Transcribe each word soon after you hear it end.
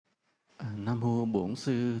Nam mô Bổn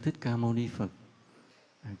Sư Thích Ca Mâu Ni Phật.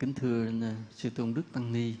 Kính thưa Sư Tôn Đức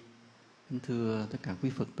Tăng Ni, kính thưa tất cả quý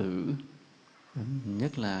Phật tử,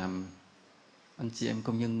 nhất là anh chị em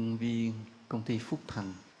công nhân viên công ty Phúc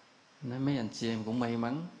Thành. Nói mấy anh chị em cũng may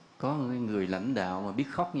mắn có người lãnh đạo mà biết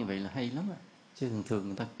khóc như vậy là hay lắm. Chứ thường thường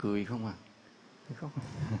người ta cười không à. Thấy khóc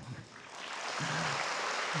không?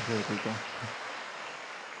 Rồi tụi con.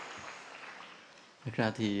 Thật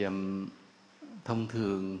ra thì thông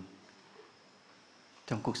thường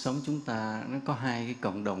trong cuộc sống chúng ta nó có hai cái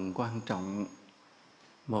cộng đồng quan trọng.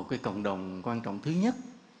 Một cái cộng đồng quan trọng thứ nhất,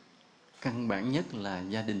 căn bản nhất là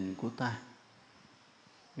gia đình của ta.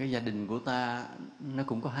 Cái gia đình của ta nó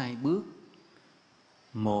cũng có hai bước.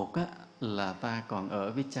 Một á, là ta còn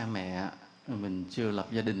ở với cha mẹ, mình chưa lập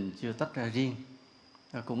gia đình, chưa tách ra riêng.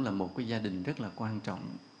 Đó cũng là một cái gia đình rất là quan trọng.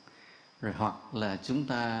 Rồi hoặc là chúng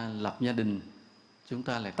ta lập gia đình, chúng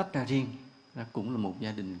ta lại tách ra riêng, đó cũng là một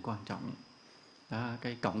gia đình quan trọng. Đó,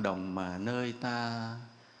 cái cộng đồng mà nơi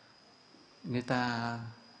ta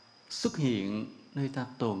xuất hiện, nơi ta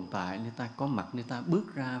tồn tại, nơi ta có mặt, nơi ta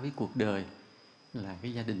bước ra với cuộc đời là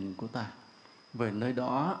cái gia đình của ta. Về nơi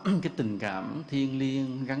đó cái tình cảm thiêng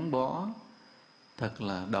liêng gắn bó thật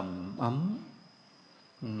là đầm ấm,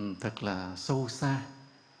 thật là sâu xa.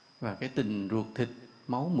 Và cái tình ruột thịt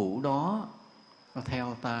máu mủ đó nó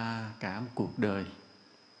theo ta cả một cuộc đời.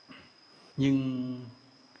 Nhưng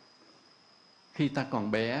khi ta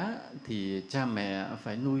còn bé thì cha mẹ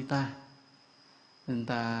phải nuôi ta, nên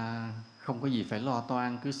ta không có gì phải lo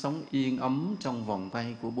toan, cứ sống yên ấm trong vòng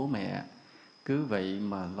tay của bố mẹ. Cứ vậy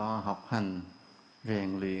mà lo học hành,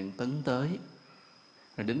 rèn luyện tấn tới.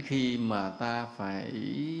 Rồi đến khi mà ta phải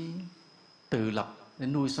tự lập để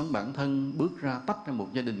nuôi sống bản thân, bước ra tách ra một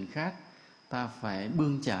gia đình khác, ta phải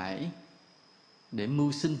bươn chải để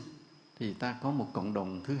mưu sinh, thì ta có một cộng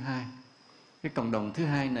đồng thứ hai. Cái cộng đồng thứ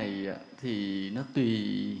hai này thì nó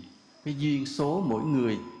tùy cái duyên số mỗi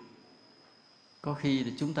người. Có khi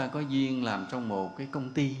thì chúng ta có duyên làm trong một cái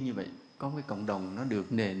công ty như vậy, có cái cộng đồng nó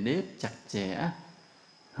được nề nếp chặt chẽ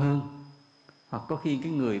hơn. Hoặc có khi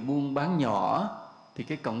cái người buôn bán nhỏ thì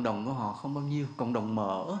cái cộng đồng của họ không bao nhiêu, cộng đồng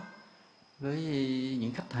mở với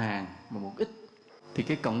những khách hàng mà một ít, thì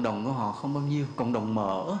cái cộng đồng của họ không bao nhiêu, cộng đồng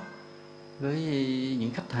mở với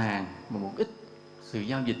những khách hàng mà một ít, sự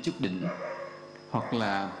giao dịch chút đỉnh. Hoặc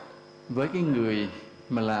là với cái người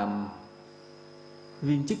mà làm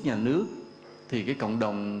viên chức nhà nước thì cái cộng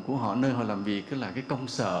đồng của họ, nơi họ làm việc là cái công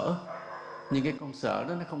sở. Nhưng cái công sở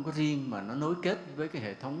đó nó không có riêng mà nó nối kết với cái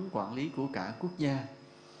hệ thống quản lý của cả quốc gia.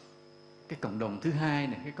 Cái cộng đồng thứ hai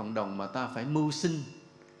này, cái cộng đồng mà ta phải mưu sinh,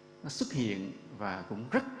 nó xuất hiện và cũng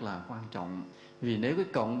rất là quan trọng. Vì nếu cái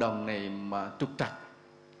cộng đồng này mà trục trặc,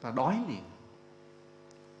 ta đói liền.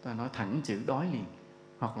 Ta nói thẳng chữ đói liền.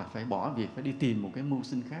 Hoặc là phải bỏ việc, phải đi tìm một cái mưu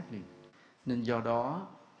sinh khác liền. Nên do đó,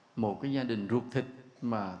 một cái gia đình ruột thịt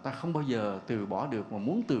mà ta không bao giờ từ bỏ được, mà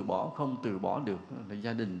muốn từ bỏ không từ bỏ được, là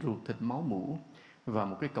gia đình ruột thịt máu mủ. Và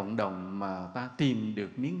một cái cộng đồng mà ta tìm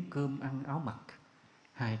được miếng cơm ăn áo mặc.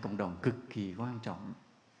 Hai cộng đồng cực kỳ quan trọng.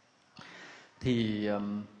 Thì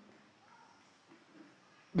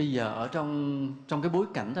bây giờ ở trong cái bối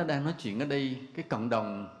cảnh ta đang nói chuyện ở đây, cái cộng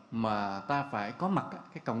đồng mà ta phải có mặt,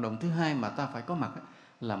 cái cộng đồng thứ hai mà ta phải có mặt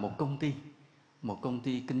là một công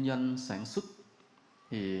ty kinh doanh sản xuất.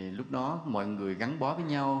 Thì lúc đó mọi người gắn bó với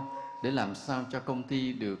nhau để làm sao cho công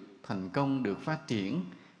ty được thành công, được phát triển.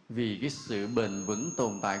 Vì cái sự bền vững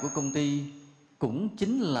tồn tại của công ty cũng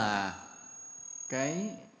chính là cái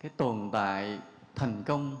tồn tại thành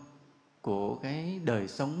công của cái đời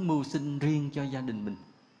sống mưu sinh riêng cho gia đình mình.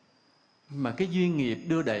 Mà cái duyên nghiệp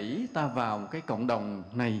đưa đẩy ta vào một cái cộng đồng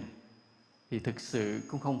này thì thực sự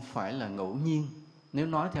cũng không phải là ngẫu nhiên. Nếu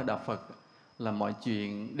nói theo đạo Phật là mọi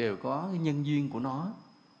chuyện đều có cái nhân duyên của nó.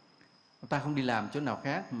 Ta không đi làm chỗ nào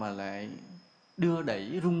khác mà lại đưa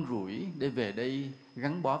đẩy rung rủi để về đây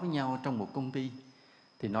gắn bó với nhau trong một công ty.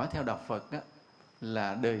 Thì nói theo đạo Phật á,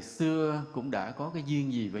 là đời xưa cũng đã có cái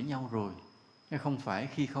duyên gì với nhau rồi. Không phải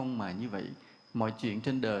khi không mà như vậy. Mọi chuyện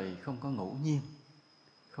trên đời không có ngẫu nhiên.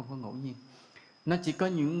 Không có ngẫu nhiên. Nó chỉ có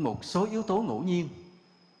những một số yếu tố ngẫu nhiên.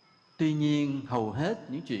 Tuy nhiên hầu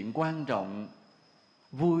hết những chuyện quan trọng,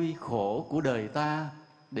 vui khổ của đời ta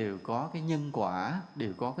đều có cái nhân quả,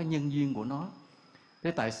 đều có cái nhân duyên của nó.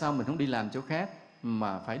 Thế tại sao mình không đi làm chỗ khác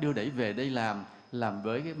mà phải đưa đẩy về đây làm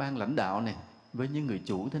với cái ban lãnh đạo này, với những người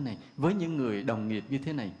chủ thế này, với những người đồng nghiệp như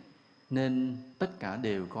thế này? Nên tất cả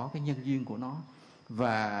đều có cái nhân duyên của nó.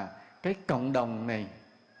 Và cái cộng đồng này,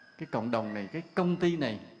 cái công ty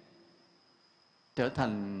này trở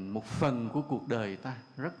thành một phần của cuộc đời ta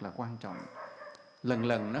rất là quan trọng. Lần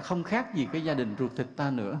lần nó không khác gì cái gia đình ruột thịt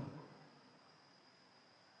ta nữa.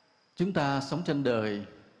 Chúng ta sống trên đời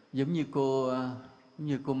giống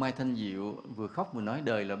như cô Mai Thanh Diệu vừa khóc vừa nói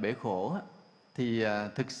đời là bể khổ á, thì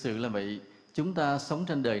thực sự là vậy. Chúng ta sống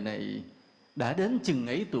trên đời này đã đến chừng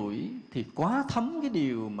ấy tuổi thì quá thấm cái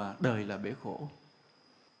điều mà đời là bể khổ.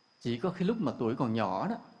 Chỉ có khi lúc mà tuổi còn nhỏ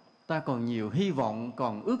đó, ta còn nhiều hy vọng,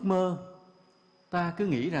 còn ước mơ, ta cứ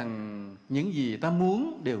nghĩ rằng những gì ta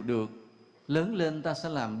muốn đều được, lớn lên ta sẽ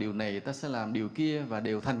làm điều này, ta sẽ làm điều kia và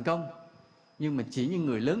đều thành công. Nhưng mà chỉ những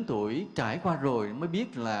người lớn tuổi trải qua rồi mới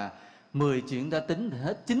biết là 10 chuyện ta tính thì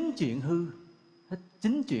hết 9 chuyện hư, hết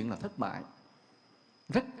 9 chuyện là thất bại.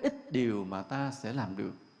 Rất ít điều mà ta sẽ làm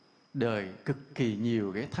được. Đời cực kỳ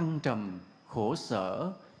nhiều cái thăng trầm, khổ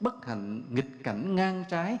sở, bất hạnh, nghịch cảnh, ngang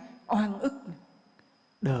trái, oan ức.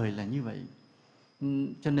 Đời là như vậy.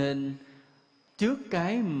 Cho nên trước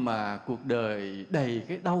cái mà cuộc đời đầy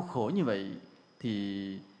cái đau khổ như vậy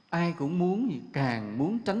thì ai cũng muốn, càng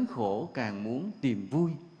muốn tránh khổ, càng muốn tìm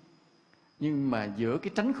vui. Nhưng mà giữa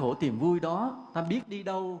cái tránh khổ tìm vui đó, ta biết đi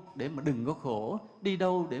đâu để mà đừng có khổ, đi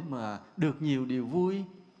đâu để mà được nhiều điều vui,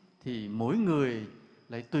 thì mỗi người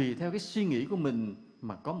lại tùy theo cái suy nghĩ của mình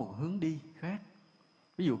mà có một hướng đi khác.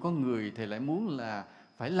 Ví dụ có người thì lại muốn là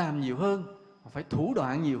phải làm nhiều hơn, phải thủ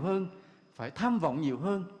đoạn nhiều hơn, phải tham vọng nhiều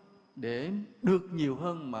hơn để được nhiều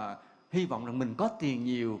hơn, mà hy vọng rằng mình có tiền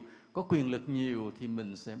nhiều, có quyền lực nhiều thì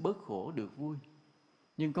mình sẽ bớt khổ được vui.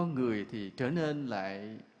 Nhưng có người thì trở nên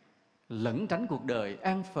lại lẩn tránh cuộc đời,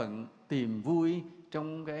 an phận, tìm vui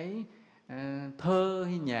trong cái thơ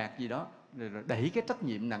hay nhạc gì đó, rồi đẩy cái trách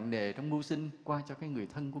nhiệm nặng nề trong mưu sinh qua cho cái người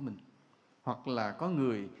thân của mình. Hoặc là có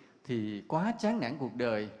người thì quá chán nản cuộc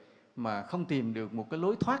đời mà không tìm được một cái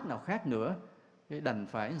lối thoát nào khác nữa, cái đành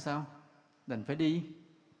phải làm sao? Đành phải đi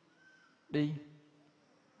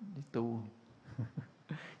tu.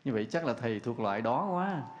 Như vậy chắc là thầy thuộc loại đó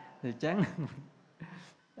quá, thì chán.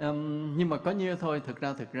 Nhưng mà có như thôi, thực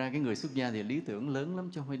ra cái người xuất gia thì lý tưởng lớn lắm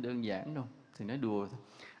chứ không phải đơn giản đâu, thì nói đùa thôi.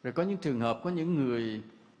 Rồi có những trường hợp, có những người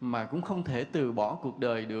mà cũng không thể từ bỏ cuộc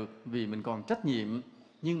đời được vì mình còn trách nhiệm,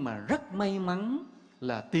 nhưng mà rất may mắn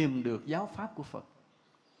là tìm được giáo pháp của Phật.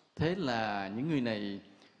 Thế là những người này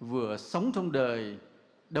vừa sống trong đời,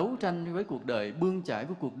 đấu tranh với cuộc đời, bươn chải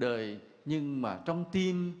với cuộc đời, nhưng mà trong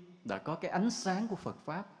tim đã có cái ánh sáng của Phật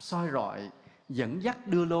Pháp soi rọi, dẫn dắt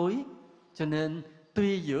đưa lối. Cho nên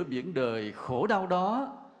tuy giữa biển đời khổ đau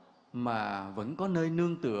đó mà vẫn có nơi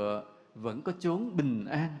nương tựa, vẫn có chốn bình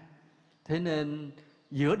an. Thế nên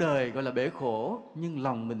giữa đời gọi là bể khổ, nhưng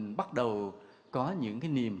lòng mình bắt đầu có những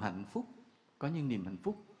cái niềm hạnh phúc, có những niềm hạnh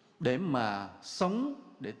phúc để mà sống,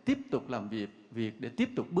 để tiếp tục làm việc để tiếp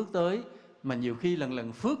tục bước tới. Mà nhiều khi lần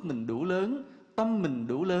lần phước mình đủ lớn, tâm mình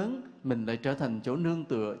đủ lớn, mình lại trở thành chỗ nương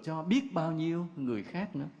tựa cho biết bao nhiêu người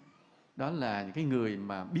khác nữa. Đó là những cái người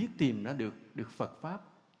mà biết tìm ra được Phật Pháp.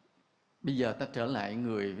 Bây giờ ta trở lại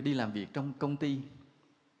người đi làm việc trong công ty.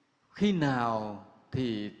 Khi nào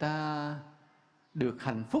thì ta được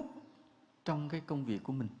hạnh phúc trong cái công việc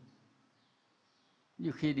của mình?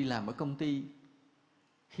 Như khi đi làm ở công ty,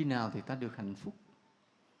 khi nào thì ta được hạnh phúc?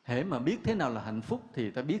 Hễ mà biết thế nào là hạnh phúc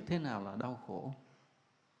thì ta biết thế nào là đau khổ.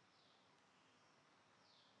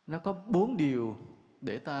 Nó có 4 điều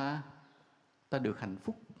để ta được hạnh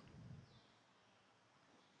phúc.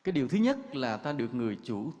 Cái điều thứ nhất là ta được người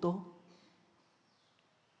chủ tốt.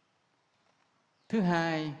 Thứ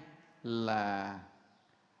hai là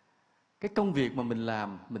cái công việc mà mình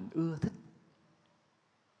làm mình ưa thích,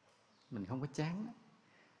 mình không có chán.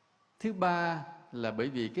 Thứ ba là bởi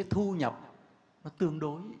vì cái thu nhập nó tương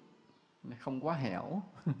đối, nó không quá hẻo,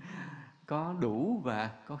 có đủ và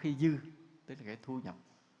có khi dư, tức là cái thu nhập.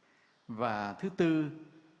 Và thứ tư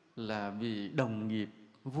là vì đồng nghiệp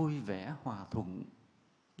vui vẻ hòa thuận.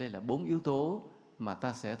 Đây là 4 yếu tố mà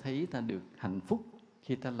ta sẽ thấy ta được hạnh phúc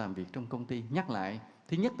khi ta làm việc trong công ty. Nhắc lại,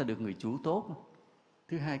 thứ nhất ta được người chủ tốt.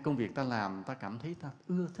 Thứ hai, công việc ta làm ta cảm thấy ta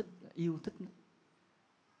ưa thích, yêu thích.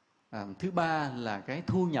 Thứ ba là cái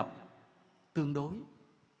thu nhập tương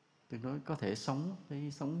đối có thể sống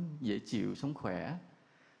dễ chịu, sống khỏe.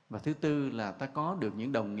 Và thứ tư là ta có được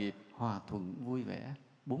những đồng nghiệp hòa thuận, vui vẻ.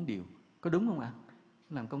 4 điều. Có đúng không ạ?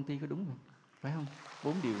 Làm công ty có đúng không? Phải không?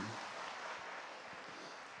 4 điều.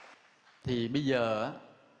 Thì bây giờ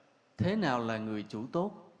thế nào là người chủ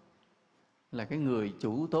tốt? Là cái người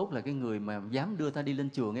chủ tốt là cái người mà dám đưa ta đi lên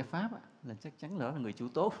chùa nghe Pháp, là chắc chắn là người chủ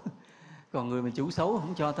tốt. Còn người mà chủ xấu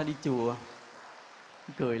không cho ta đi chùa.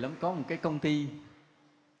 Cười lắm, có một cái công ty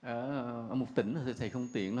ở một tỉnh thì thầy không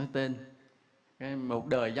tiện nói tên. Một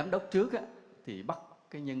đời giám đốc trước thì bắt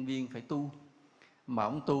cái nhân viên phải tu. Mà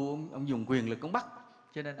ông tu, ông dùng quyền lực ông bắt,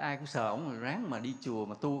 cho nên ai cũng sợ ông, ráng mà đi chùa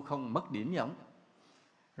mà tu không mất điểm với ông.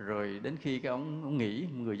 Rồi đến khi cái ông nghỉ,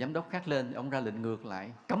 người giám đốc khác lên, ông ra lệnh ngược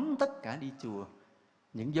lại, cấm tất cả đi chùa.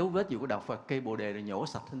 Những dấu vết gì của đạo Phật, cây bồ đề rồi nhổ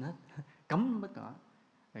sạch hết, cấm tất cả.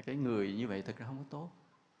 Cái người như vậy thực ra không có tốt,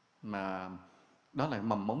 mà đó là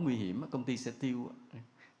mầm mống nguy hiểm, công ty sẽ tiêu.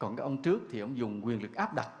 Còn cái ông trước thì ông dùng quyền lực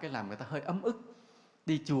áp đặt, cái làm người ta hơi ấm ức.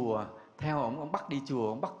 Đi chùa theo ông bắt đi chùa,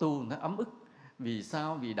 ông bắt tu, nó ấm ức. Vì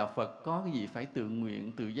sao? Vì đạo Phật có cái gì phải tự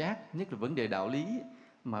nguyện, tự giác, nhất là vấn đề đạo lý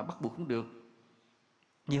mà bắt buộc không được.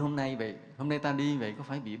 Như hôm nay vậy, hôm nay ta đi vậy có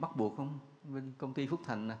phải bị bắt buộc không? Bên công ty Phúc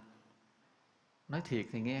Thành nè, nói thiệt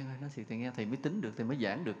thì nghe thôi, nói thiệt thì nghe, thầy mới tính được, thầy mới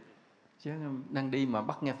giảng được. Chứ đang đi mà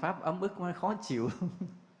bắt nghe pháp ấm ức quá, khó chịu.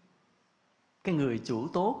 Cái người chủ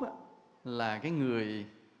tốt á, là cái người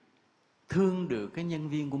thương được cái nhân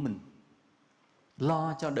viên của mình,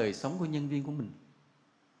 lo cho đời sống của nhân viên của mình,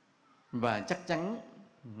 và chắc chắn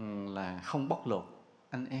là không bóc lột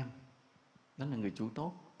anh em. Đó là người chủ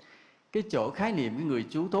tốt. Cái chỗ khái niệm cái người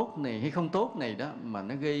chủ tốt này hay không tốt này đó mà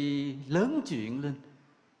nó gây lớn chuyện lên,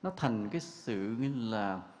 nó thành cái sự như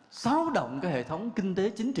là xáo động cái hệ thống kinh tế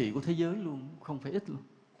chính trị của thế giới luôn, không phải ít luôn.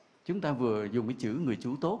 Chúng ta vừa dùng cái chữ người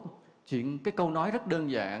chủ tốt, chuyện cái câu nói rất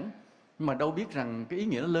đơn giản mà đâu biết rằng cái ý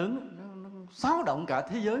nghĩa nó lớn, nó xáo động cả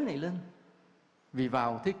thế giới này lên. Vì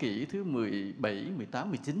vào thế kỷ thứ 17, 18,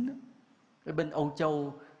 19 đó, ở bên Âu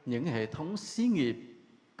Châu, những hệ thống xí nghiệp,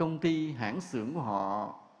 công ty, hãng xưởng của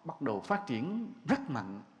họ bắt đầu phát triển rất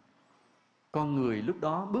mạnh. Con người lúc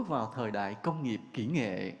đó bước vào thời đại công nghiệp kỹ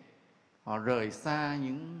nghệ, họ rời xa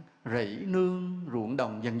những rẫy nương, ruộng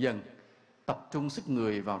đồng, dần dần tập trung sức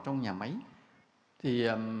người vào trong nhà máy. Thì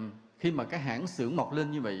khi mà cái hãng xưởng mọc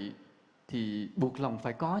lên như vậy thì buộc lòng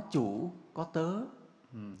phải có chủ, có tớ,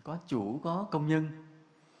 có chủ, có công nhân.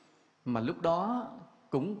 Mà lúc đó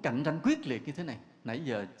cũng cạnh tranh quyết liệt như thế này. Nãy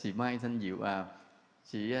giờ chị Mai Thanh Diệu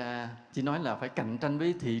chị nói là phải cạnh tranh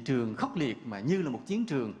với thị trường khốc liệt, mà như là một chiến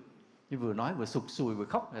trường. Như vừa nói vừa sụt sùi vừa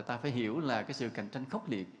khóc, người ta phải hiểu là cái sự cạnh tranh khốc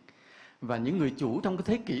liệt. Và những người chủ trong cái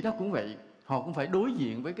thế kỷ đó cũng vậy, họ cũng phải đối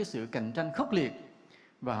diện với cái sự cạnh tranh khốc liệt.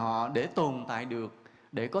 Và họ để tồn tại được,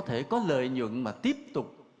 để có thể có lợi nhuận mà tiếp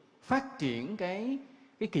tục phát triển cái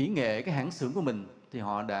kỹ nghệ, cái hãng xưởng của mình, thì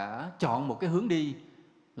họ đã chọn một cái hướng đi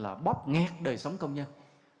là bóp nghẹt đời sống công nhân,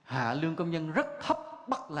 hạ lương công nhân rất thấp,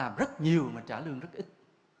 bắt làm rất nhiều mà trả lương rất ít,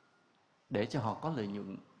 để cho họ có lợi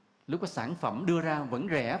nhuận. Lúc có sản phẩm đưa ra vẫn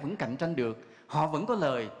rẻ, vẫn cạnh tranh được, họ vẫn có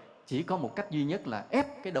lời. Chỉ có một cách duy nhất là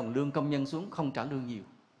ép cái đồng lương công nhân xuống, không trả lương nhiều.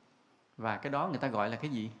 Và cái đó người ta gọi là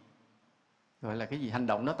cái gì? Gọi là cái gì? Hành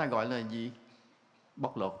động đó ta gọi là gì?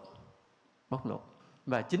 Bóc lột. Bóc lột.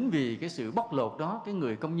 Và chính vì cái sự bóc lột đó, cái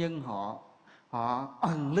người công nhân họ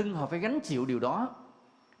ẩn lưng, họ phải gánh chịu điều đó,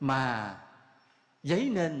 mà dấy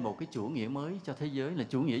nên một cái chủ nghĩa mới cho thế giới. Là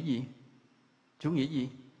chủ nghĩa gì? Chủ nghĩa gì?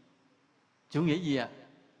 Chủ nghĩa gì ạ?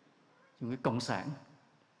 Chủ nghĩa cộng sản.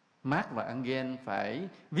 Marx và Engels phải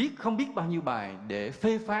viết không biết bao nhiêu bài để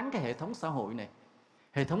phê phán cái hệ thống xã hội này.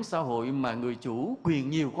 Hệ thống xã hội mà người chủ quyền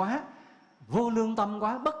nhiều quá, vô lương tâm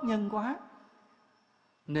quá, bất nhân quá,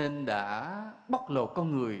 nên đã bóc lột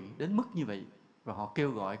con người đến mức như vậy. Và họ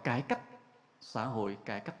kêu gọi cải cách xã hội,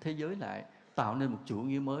 cải cách thế giới lại, tạo nên một chủ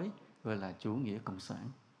nghĩa mới gọi là chủ nghĩa cộng sản.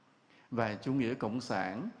 Và chủ nghĩa cộng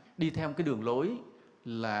sản đi theo cái đường lối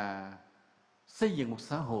là xây dựng một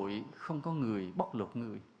xã hội không có người, bóc lột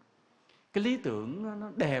người. Cái lý tưởng nó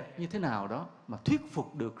đẹp như thế nào đó mà thuyết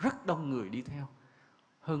phục được rất đông người đi theo.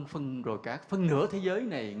 Hơn cả phân nửa thế giới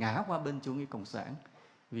này ngã qua bên chủ nghĩa cộng sản,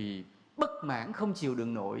 vì bất mãn, không chịu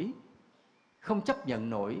đựng nổi, không chấp nhận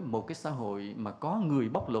nổi một cái xã hội mà có người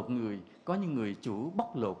bóc lột người, có những người chủ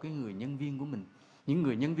bóc lột cái người nhân viên của mình. Những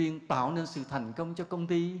người nhân viên tạo nên sự thành công cho công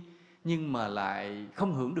ty nhưng mà lại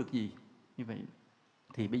không hưởng được gì. Như vậy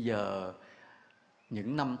thì bây giờ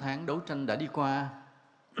những năm tháng đấu tranh đã đi qua,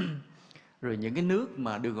 rồi những cái nước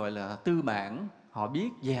mà được gọi là tư bản, họ biết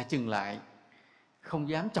dè chừng lại, không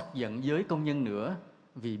dám chọc giận giới công nhân nữa,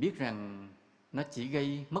 vì biết rằng nó chỉ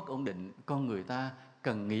gây mất ổn định. Con người ta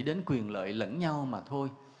cần nghĩ đến quyền lợi lẫn nhau mà thôi.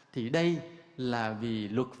 Thì đây là vì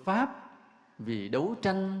luật pháp, vì đấu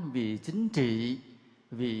tranh, vì chính trị,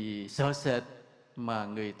 vì sợ sệt mà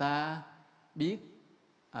người ta biết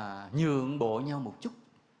nhượng bộ nhau một chút.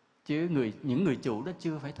 Chứ những người chủ đó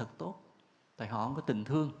chưa phải thật tốt, tại họ không có tình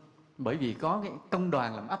thương. Bởi vì có cái công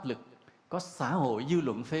đoàn làm áp lực, có xã hội dư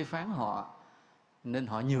luận phê phán họ, nên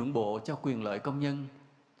họ nhượng bộ cho quyền lợi công nhân,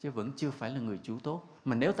 chứ vẫn chưa phải là người chủ tốt.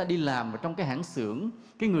 Mà nếu ta đi làm ở trong cái hãng xưởng,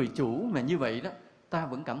 cái người chủ mà như vậy đó, ta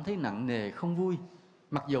vẫn cảm thấy nặng nề, không vui.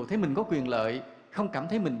 Mặc dù thấy mình có quyền lợi, không cảm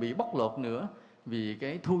thấy mình bị bóc lột nữa, vì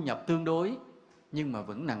cái thu nhập tương đối, nhưng mà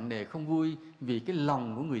vẫn nặng nề, không vui, vì cái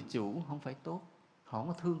lòng của người chủ không phải tốt. Họ không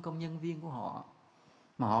có thương công nhân viên của họ.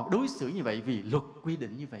 mà họ đối xử như vậy vì luật quy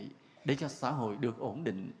định như vậy để cho xã hội được ổn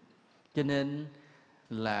định. Cho nên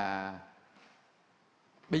là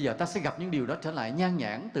bây giờ ta sẽ gặp những điều đó trở lại nhan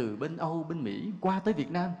nhản từ bên Âu, bên Mỹ qua tới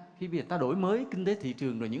Việt Nam. Khi bây giờ ta đổi mới kinh tế thị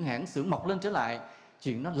trường rồi những hãng xưởng mọc lên trở lại,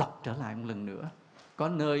 chuyện nó lặp trở lại một lần nữa. Có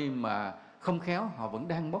nơi mà không khéo họ vẫn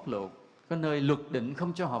đang bóc lột, có nơi luật định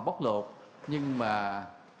không cho họ bóc lột, nhưng mà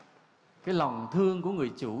cái lòng thương của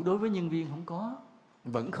người chủ đối với nhân viên không có,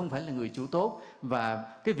 vẫn không phải là người chủ tốt. Và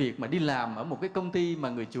cái việc mà đi làm ở một cái công ty mà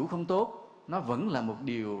người chủ không tốt, nó vẫn là một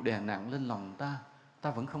điều đè nặng lên lòng ta,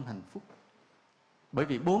 ta vẫn không hạnh phúc. Bởi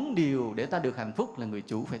vì 4 điều để ta được hạnh phúc là người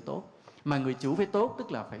chủ phải tốt. Mà người chủ phải tốt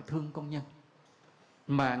tức là phải thương công nhân.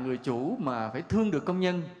 Mà người chủ mà phải thương được công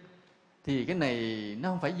nhân thì cái này nó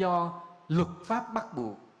không phải do luật pháp bắt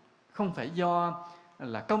buộc, không phải do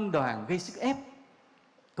là công đoàn gây sức ép,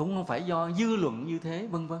 cũng không phải do dư luận như thế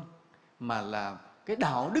vân vân, mà là cái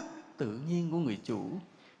đạo đức tự nhiên của người chủ.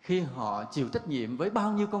 Khi họ chịu trách nhiệm với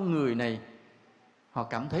bao nhiêu con người này, họ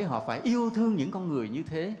cảm thấy họ phải yêu thương những con người như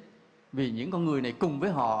thế, vì những con người này cùng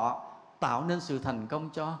với họ tạo nên sự thành công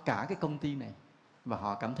cho cả cái công ty này. Và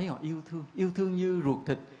họ cảm thấy họ yêu thương như ruột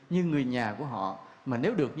thịt, như người nhà của họ. Mà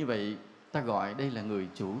nếu được như vậy, ta gọi đây là người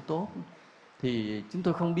chủ tốt. Thì chúng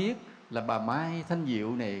tôi không biết là bà Mai Thanh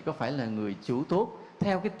Diệu này có phải là người chủ tốt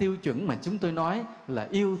theo cái tiêu chuẩn mà chúng tôi nói là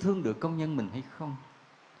yêu thương được công nhân mình hay không.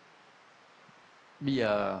 Bây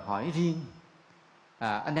giờ hỏi riêng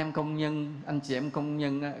anh em công nhân, anh chị em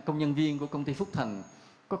công nhân viên của công ty Phúc Thành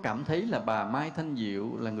có cảm thấy là bà Mai Thanh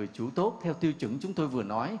Diệu là người chủ tốt theo tiêu chuẩn chúng tôi vừa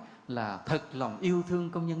nói, là thật lòng yêu thương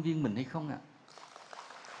công nhân viên mình hay không ạ?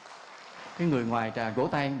 Cái người ngoài vỗ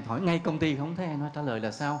tay, hỏi ngay công ty không thấy ai nói trả lời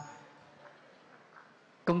là sao?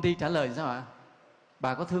 Công ty trả lời sao ạ?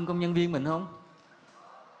 Bà có thương công nhân viên mình không?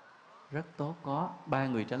 Rất tốt, có 3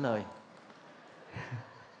 người trả lời.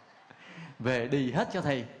 Về đi hết cho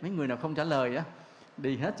thầy. Mấy người nào không trả lời á,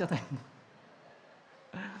 đi hết cho thầy.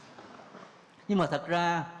 Nhưng mà thật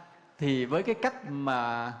ra thì với cái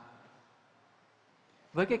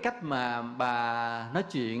cách mà bà nói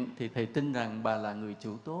chuyện thì thầy tin rằng bà là người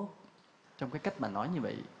chủ tốt. Trong cái cách mà nói như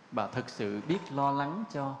vậy, bà thực sự biết lo lắng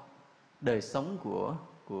cho đời sống của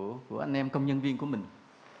anh em công nhân viên của mình.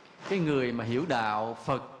 Cái người mà hiểu đạo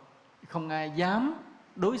Phật, không ai dám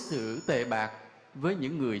đối xử tệ bạc với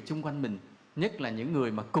những người chung quanh mình, nhất là những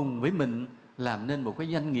người mà cùng với mình làm nên một cái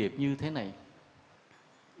doanh nghiệp như thế này.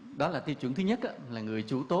 Đó là tiêu chuẩn thứ nhất, là người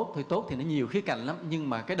chủ tốt. Thôi tốt thì nó nhiều khía cạnh lắm, nhưng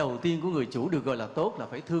mà cái đầu tiên của người chủ được gọi là tốt là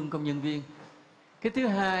phải thương công nhân viên. Cái thứ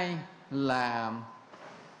hai là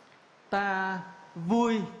ta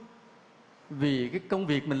vui vì cái công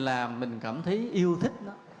việc mình làm, mình cảm thấy yêu thích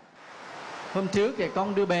nó. Hôm trước thì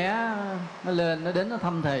con đứa bé nó lên, nó đến nó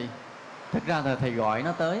thăm thầy. Thật ra là thầy gọi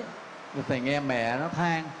nó tới, rồi thầy nghe mẹ nó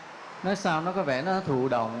than, nói sao nó có vẻ nó thụ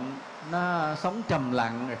động, nó sống trầm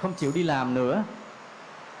lặng, rồi không chịu đi làm nữa.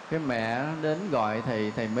 Cái mẹ đến gọi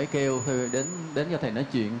thầy, thầy mới kêu thôi đến cho thầy nói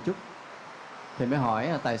chuyện chút. Thầy mới hỏi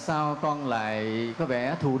là tại sao con lại có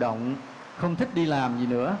vẻ thụ động, không thích đi làm gì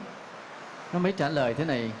nữa. Nó mới trả lời thế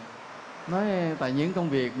này, nói tại những công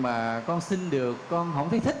việc mà con xin được con không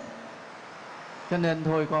thấy thích, cho nên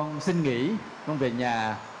thôi con xin nghỉ, con về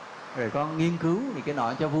nhà rồi con nghiên cứu thì cái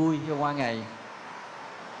nọ cho vui, cho qua ngày.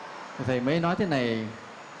 Thầy mới nói thế này,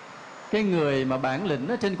 cái người mà bản lĩnh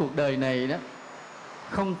ở trên cuộc đời này đó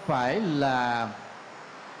không phải là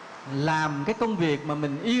làm cái công việc mà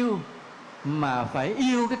mình yêu, mà phải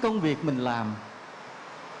yêu cái công việc mình làm.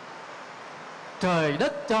 Trời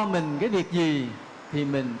đất cho mình cái việc gì thì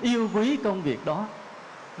mình yêu quý công việc đó.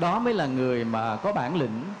 Đó mới là người mà có bản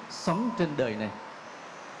lĩnh sống trên đời này.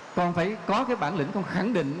 Con phải có cái bản lĩnh, con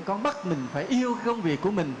khẳng định, con bắt mình phải yêu cái công việc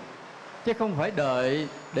của mình, chứ không phải đợi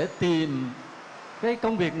để tìm cái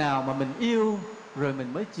công việc nào mà mình yêu rồi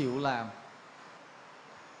mình mới chịu làm.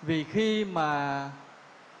 Vì khi mà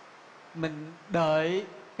mình đợi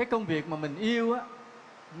cái công việc mà mình yêu á,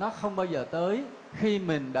 nó không bao giờ tới khi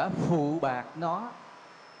mình đã phụ bạc nó.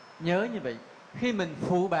 Nhớ như vậy, khi mình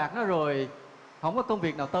phụ bạc nó rồi, không có công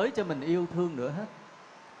việc nào tới cho mình yêu thương nữa hết.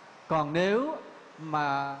 Còn nếu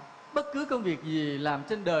mà bất cứ công việc gì làm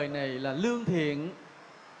trên đời này là lương thiện,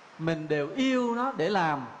 mình đều yêu nó để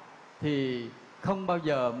làm, thì không bao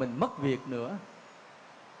giờ mình mất việc nữa.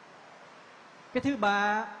 Cái thứ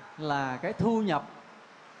ba là cái thu nhập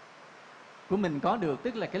của mình có được,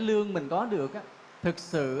 tức là cái lương mình có được á. Thực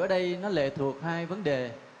sự ở đây nó lệ thuộc hai vấn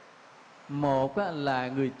đề. Một là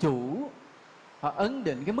người chủ họ ấn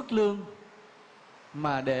định cái mức lương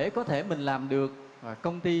mà để có thể mình làm được và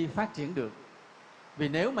công ty phát triển được. Vì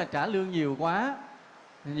nếu mà trả lương nhiều quá,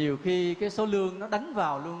 nhiều khi cái số lương nó đánh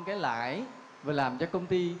vào luôn cái lãi và làm cho công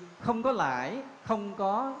ty không có lãi, không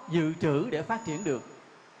có dự trữ để phát triển được.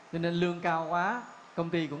 Cho nên lương cao quá, công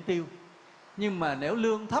ty cũng tiêu. Nhưng mà nếu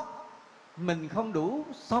lương thấp, mình không đủ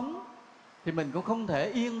sống, thì mình cũng không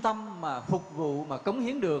thể yên tâm mà phục vụ, mà cống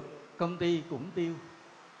hiến được, công ty cũng tiêu.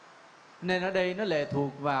 Nên ở đây nó lệ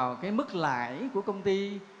thuộc vào cái mức lãi của công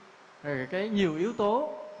ty, rồi cái nhiều yếu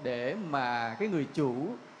tố để mà cái người chủ,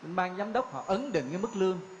 ban giám đốc họ ấn định cái mức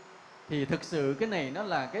lương. Thì thực sự cái này nó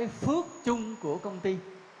là cái phước chung của công ty.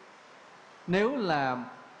 Nếu là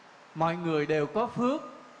mọi người đều có phước,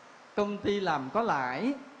 công ty làm có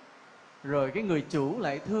lãi, rồi cái người chủ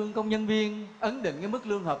lại thương công nhân viên, ấn định cái mức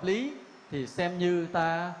lương hợp lý, thì xem như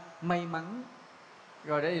ta may mắn.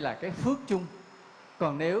 Rồi đây là cái phước chung.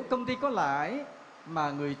 Còn nếu công ty có lãi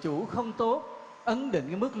mà người chủ không tốt, ấn định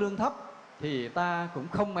cái mức lương thấp, thì ta cũng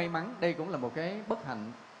không may mắn. Đây cũng là một cái bất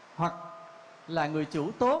hạnh. Hoặc là người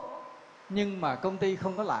chủ tốt nhưng mà công ty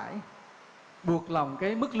không có lãi, buộc lòng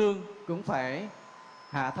cái mức lương cũng phải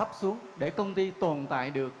hạ thấp xuống để công ty tồn tại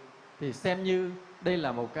được, thì xem như đây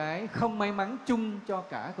là một cái không may mắn chung cho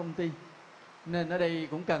cả công ty. Nên ở đây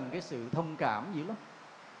cũng cần cái sự thông cảm dữ lắm.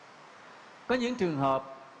 Có những trường hợp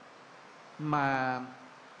mà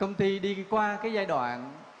công ty đi qua cái giai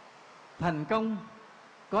đoạn thành công,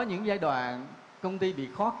 có những giai đoạn công ty bị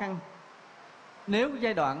khó khăn. Nếu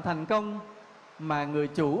giai đoạn thành công mà người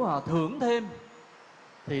chủ họ thưởng thêm,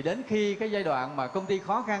 thì đến khi cái giai đoạn mà công ty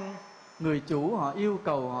khó khăn, người chủ họ yêu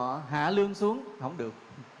cầu họ hạ lương xuống, không được,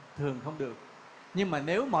 thường không được. Nhưng mà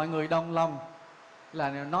nếu mọi người đồng lòng là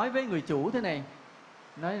nói với người chủ thế này,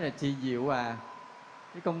 nói là chị Diệu à,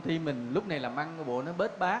 cái công ty mình lúc này làm ăn bộ nó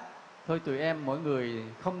bết bát, thôi tụi em mỗi người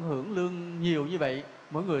không hưởng lương nhiều như vậy,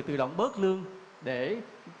 mỗi người tự động bớt lương để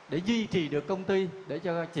duy trì được công ty, để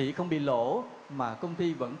cho chị không bị lỗ mà công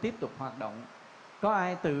ty vẫn tiếp tục hoạt động. Có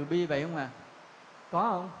ai từ bi vậy không à? Có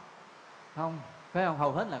không? Không, phải không?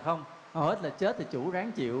 Hầu hết là không. Hầu hết là chết thì chủ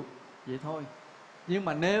ráng chịu, vậy thôi. Nhưng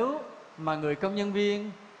mà nếu mà người công nhân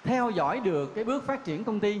viên theo dõi được cái bước phát triển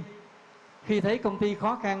công ty, khi thấy công ty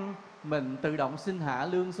khó khăn, mình tự động xin hạ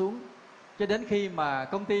lương xuống, cho đến khi mà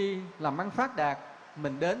công ty làm ăn phát đạt,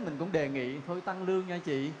 mình đến mình cũng đề nghị thôi tăng lương nha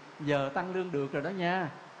chị, giờ tăng lương được rồi đó nha.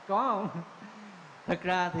 Có không? Thật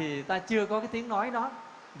ra thì ta chưa có cái tiếng nói đó,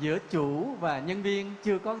 giữa chủ và nhân viên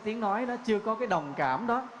chưa có cái tiếng nói đó, chưa có cái đồng cảm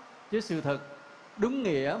đó. Chứ sự thật, đúng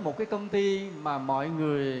nghĩa một cái công ty mà mọi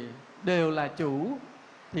người đều là chủ,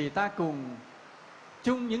 thì ta cùng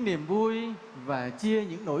chung những niềm vui và chia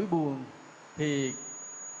những nỗi buồn, thì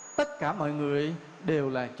tất cả mọi người đều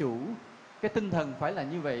là chủ. Cái tinh thần phải là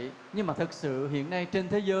như vậy. Nhưng mà thực sự hiện nay trên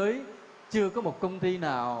thế giới chưa có một công ty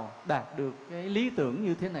nào đạt được cái lý tưởng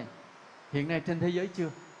như thế này. Hiện nay trên thế giới chưa.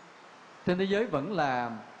 Trên thế giới vẫn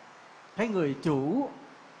là cái người chủ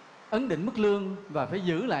ấn định mức lương và phải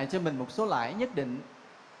giữ lại cho mình một số lãi nhất định.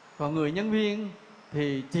 Còn người nhân viên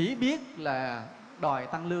thì chỉ biết là đòi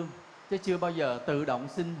tăng lương, chứ chưa bao giờ tự động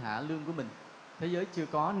xin hạ lương của mình. Thế giới chưa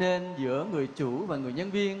có. Nên giữa người chủ và người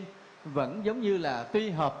nhân viên vẫn giống như là tuy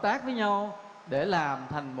hợp tác với nhau để làm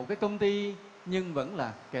thành một cái công ty, nhưng vẫn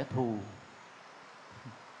là kẻ thù.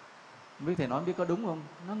 Không biết thầy nói biết có đúng không?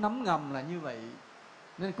 Nó ngấm ngầm là như vậy.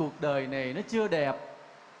 Nên cuộc đời này nó chưa đẹp,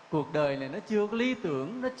 cuộc đời này nó chưa có lý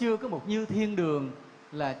tưởng, nó chưa có một như thiên đường,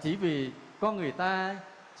 là chỉ vì con người ta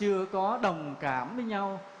chưa có đồng cảm với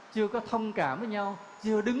nhau, chưa có thông cảm với nhau,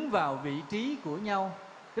 chưa đứng vào vị trí của nhau.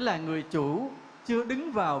 Tức là người chủ chưa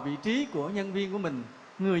đứng vào vị trí của nhân viên của mình,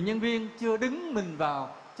 người nhân viên chưa đứng mình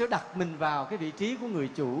vào, chưa đặt mình vào cái vị trí của người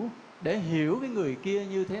chủ để hiểu cái người kia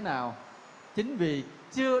như thế nào. Chính vì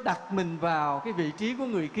chưa đặt mình vào cái vị trí của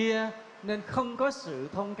người kia nên không có sự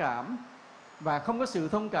thông cảm. Và không có sự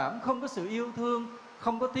thông cảm, không có sự yêu thương,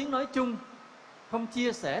 không có tiếng nói chung, không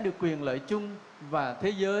chia sẻ được quyền lợi chung. Và thế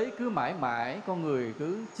giới cứ mãi mãi con người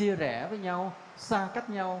cứ chia rẽ với nhau, xa cách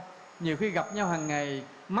nhau. Nhiều khi gặp nhau hàng ngày,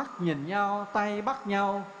 mắt nhìn nhau, tay bắt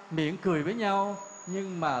nhau, miệng cười với nhau,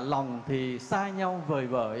 nhưng mà lòng thì xa nhau vời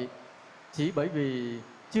vợi. Chỉ bởi vì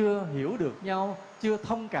chưa hiểu được nhau, chưa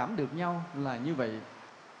thông cảm được nhau là như vậy.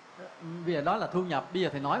 Bây giờ đó là thu nhập. Bây giờ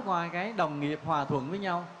thầy nói qua cái đồng nghiệp hòa thuận với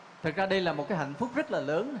nhau. Thật ra đây là một cái hạnh phúc rất là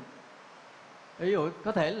lớn. Ví dụ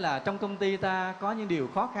có thể là trong công ty ta có những điều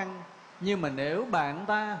khó khăn, nhưng mà nếu bạn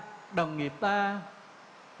ta, đồng nghiệp ta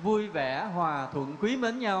vui vẻ, hòa thuận, quý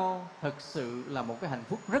mến nhau, thật sự là một cái hạnh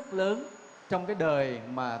phúc rất lớn trong cái đời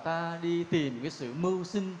mà ta đi tìm cái sự mưu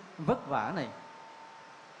sinh vất vả này.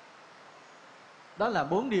 Đó là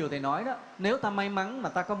 4 điều thầy nói đó. Nếu ta may mắn mà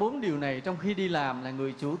ta có 4 điều này trong khi đi làm, là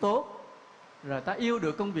người chủ tốt, rồi ta yêu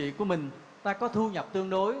được công việc của mình, ta có thu nhập tương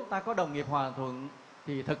đối, ta có đồng nghiệp hòa thuận,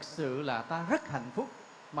 thì thực sự là ta rất hạnh phúc.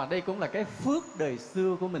 Mà đây cũng là cái phước đời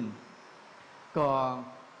xưa của mình. Còn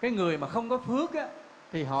cái người mà không có phước á,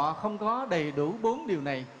 thì họ không có đầy đủ 4 điều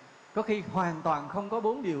này, có khi hoàn toàn không có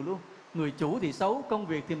 4 điều luôn. Người chủ thì xấu, công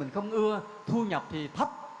việc thì mình không ưa, thu nhập thì thấp,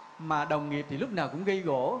 mà đồng nghiệp thì lúc nào cũng gây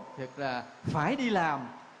gổ. Thật là phải đi làm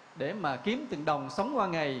để mà kiếm từng đồng sống qua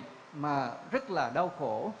ngày mà rất là đau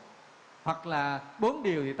khổ. Hoặc là 4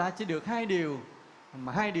 điều thì ta chỉ được 2 điều,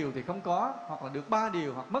 mà 2 điều thì không có, hoặc là được 3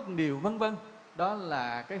 điều hoặc mất 1 điều, vân vân. Đó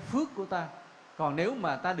là cái phước của ta. Còn nếu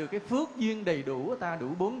mà ta được cái phước duyên đầy đủ, ta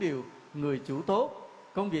đủ 4 điều: người chủ tốt,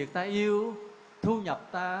 công việc ta yêu, thu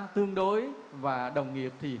nhập ta tương đối, và đồng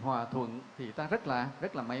nghiệp thì hòa thuận, thì ta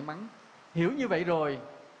rất là may mắn. Hiểu như vậy rồi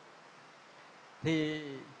thì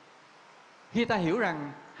khi ta hiểu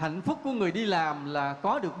rằng hạnh phúc của người đi làm là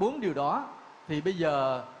có được 4 điều đó, thì bây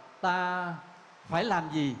giờ ta phải làm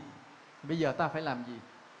gì? Bây giờ ta phải làm gì?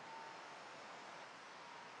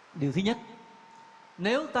 Điều thứ nhất,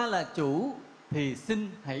 nếu ta là chủ thì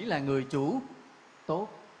xin hãy là người chủ tốt.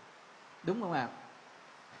 Đúng không ạ?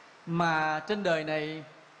 Mà trên đời này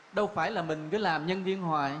đâu phải là mình cứ làm nhân viên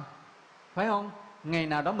hoài, phải không? Ngày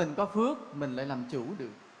nào đó mình có phước, mình lại làm chủ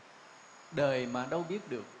được. Đời mà đâu biết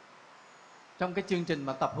được. Trong cái chương trình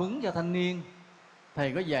mà tập huấn cho thanh niên,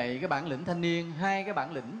 thầy có dạy cái bản lĩnh thanh niên 2 cái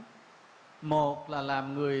bản lĩnh. Một là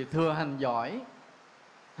làm người thừa hành giỏi,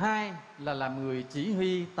 2 là làm người chỉ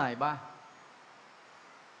huy tài ba.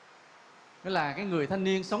 Nghĩa là cái người thanh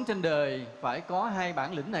niên sống trên đời phải có 2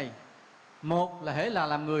 bản lĩnh này. Một là hễ là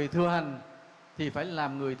làm người thừa hành thì phải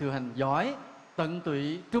làm người thừa hành giỏi, tận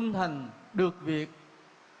tụy, trung thành, được việc,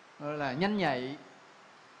 gọi là nhanh nhạy.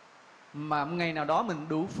 Mà ngày nào đó mình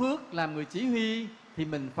đủ phước làm người chỉ huy thì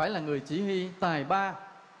mình phải là người chỉ huy tài ba,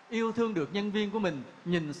 yêu thương được nhân viên của mình,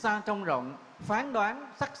 nhìn xa trông rộng, phán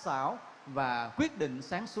đoán sắc sảo và quyết định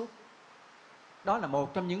sáng suốt. Đó là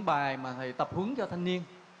một trong những bài mà thầy tập huấn cho thanh niên.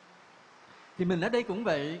 Thì mình ở đây cũng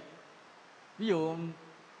vậy. Ví dụ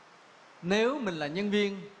nếu mình là nhân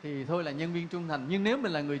viên thì thôi là nhân viên trung thành, nhưng nếu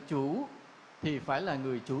mình là người chủ thì phải là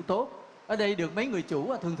người chủ tốt. Ở đây được mấy người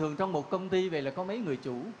chủ? Thường thường trong một công ty vậy là có mấy người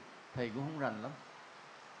chủ? Thầy cũng không rành lắm.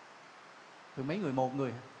 Thường mấy người? Một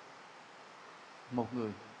người? Một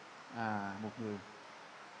người. Một người.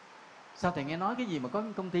 Sao thầy nghe nói cái gì mà có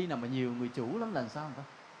công ty nào mà nhiều người chủ lắm là sao vậy?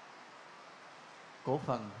 Cổ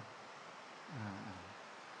phần.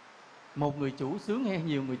 Một người chủ sướng hay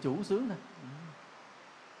nhiều người chủ sướng thôi?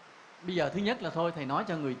 Bây giờ thứ nhất là thôi thầy nói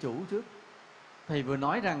cho người chủ trước. Thầy vừa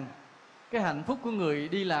nói rằng cái hạnh phúc của người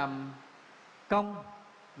đi làm công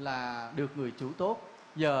là được người chủ tốt.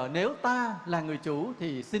 Giờ nếu ta là người chủ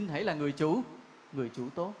thì xin hãy là người chủ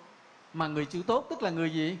tốt. Mà người chủ tốt tức là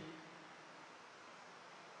người gì?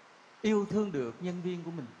 Yêu thương được nhân viên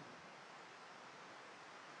của mình.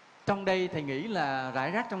 Trong đây thầy nghĩ là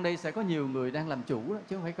rải rác trong đây sẽ có nhiều người đang làm chủ đó,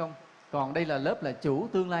 chứ không phải không. Còn đây là lớp là chủ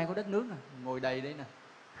tương lai của đất nước nè, ngồi đầy đây nè,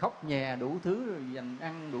 khóc nhè đủ thứ rồi dành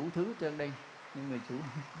ăn đủ thứ trên đây, những người chủ.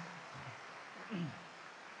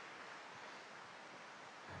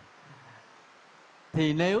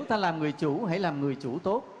 Thì nếu ta làm người chủ, hãy làm người chủ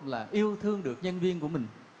tốt, là yêu thương được nhân viên của mình.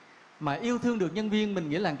 Mà yêu thương được nhân viên mình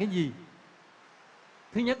nghĩa là cái gì?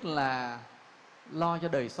 Thứ nhất là lo cho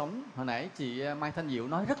đời sống. Hồi nãy chị Mai Thanh Diệu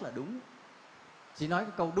nói rất là đúng. Chị nói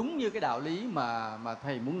cái câu đúng như cái đạo lý mà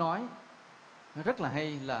thầy muốn nói. Rất là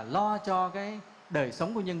hay, là lo cho cái đời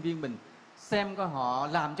sống của nhân viên mình. Xem coi họ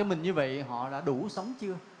làm cho mình như vậy họ đã đủ sống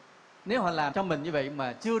chưa. Nếu họ làm cho mình như vậy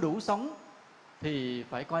mà chưa đủ sống thì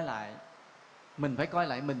phải coi lại. Mình phải coi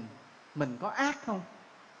lại mình có ác không?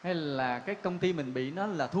 Hay là cái công ty mình bị nó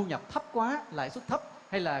là thu nhập thấp quá, lãi suất thấp,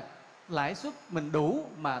 hay là lãi suất mình đủ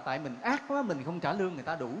mà tại mình ác quá mình không trả lương người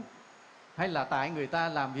ta đủ, hay là tại người ta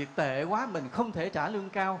làm việc tệ quá mình không thể trả lương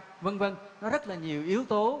cao, vân vân. Nó rất là nhiều yếu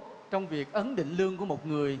tố trong việc ấn định lương của một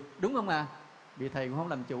người, đúng không ạ? Vì thầy cũng không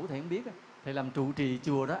làm chủ, thầy không biết. Thầy làm trụ trì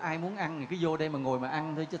chùa đó, ai muốn ăn thì cứ vô đây mà ngồi mà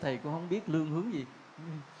ăn thôi, chứ thầy cũng không biết lương hướng gì.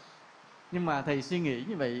 Nhưng mà thầy suy nghĩ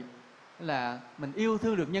như vậy là mình yêu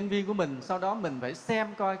thương được nhân viên của mình, sau đó mình phải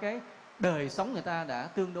xem coi cái đời sống người ta đã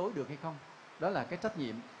tương đối được hay không. Đó là cái trách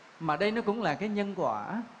nhiệm. Mà đây nó cũng là cái nhân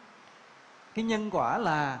quả. Cái nhân quả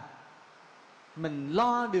là mình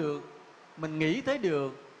lo được, mình nghĩ tới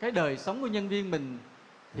được cái đời sống của nhân viên mình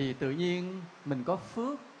thì tự nhiên mình có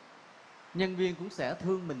phước, nhân viên cũng sẽ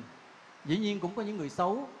thương mình. Dĩ nhiên cũng có những người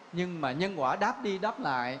xấu, nhưng mà nhân quả đáp đi đáp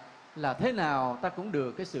lại là thế nào ta cũng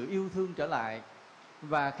được cái sự yêu thương trở lại.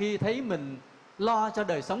 Và khi thấy mình lo cho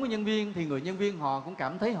đời sống của nhân viên thì người nhân viên họ cũng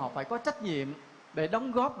cảm thấy họ phải có trách nhiệm để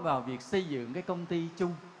đóng góp vào việc xây dựng cái công ty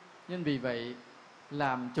chung. Nên vì vậy,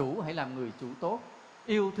 làm chủ hãy làm người chủ tốt,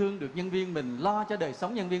 yêu thương được nhân viên mình, lo cho đời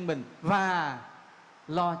sống nhân viên mình và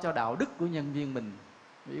lo cho đạo đức của nhân viên mình.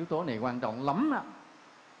 Cái yếu tố này quan trọng lắm á.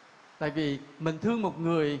 Tại vì mình thương một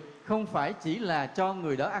người không phải chỉ là cho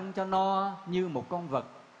người đó ăn cho no như một con vật,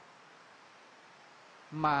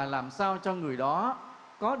 mà làm sao cho người đó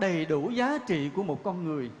có đầy đủ giá trị của một con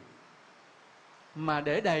người. Mà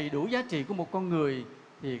để đầy đủ giá trị của một con người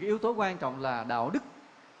thì cái yếu tố quan trọng là đạo đức.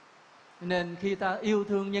 Nên khi ta yêu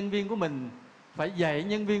thương nhân viên của mình, phải dạy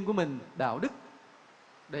nhân viên của mình đạo đức.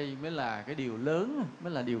 Đây mới là cái điều lớn,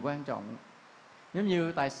 mới là điều quan trọng. Giống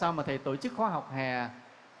như tại sao mà thầy tổ chức khóa học hè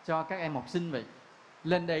cho các em học sinh vậy.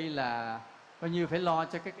 Lên đây là coi như phải lo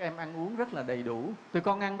cho các em ăn uống rất là đầy đủ. Tụi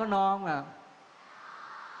con ăn có no không à?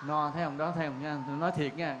 No, thấy không đó, thấy không nha? Tôi nói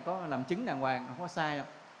thiệt nha, có làm chứng đàng hoàng, không có sai đâu.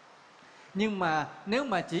 Nhưng mà nếu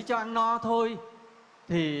mà chỉ cho ăn no thôi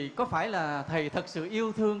thì có phải là thầy thật sự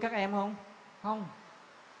yêu thương các em không? Không,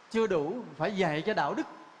 chưa đủ, phải dạy cho đạo đức.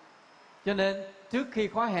 Cho nên trước khi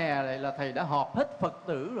khóa hè này là thầy đã họp hết Phật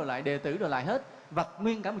tử rồi lại đệ tử rồi lại hết, vạch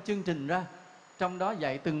nguyên cả một chương trình ra. Trong đó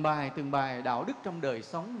dạy từng bài đạo đức trong đời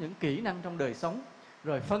sống, những kỹ năng trong đời sống.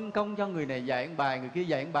 Rồi phân công cho người này dạy một bài, người kia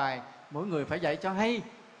dạy một bài. Mỗi người phải dạy cho hay.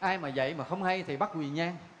 Ai mà dạy mà không hay thì bắt quỳ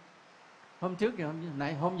nhang. Hôm trước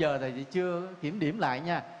hôm giờ thầy chưa kiểm điểm lại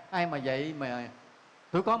nha. Ai mà dạy mà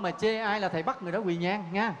tụi con mà chê ai là thầy bắt người đó quỳ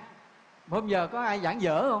nhang nha. Hôm giờ có ai giảng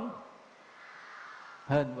dở không?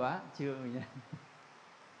 Hên quá, chưa quỳ nhang.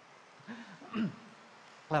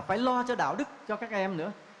 Là phải lo cho đạo đức cho các em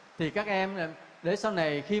nữa. Thì các em để sau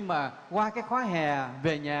này khi mà qua cái khóa hè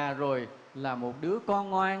về nhà rồi là một đứa con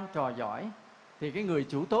ngoan trò giỏi. Thì cái người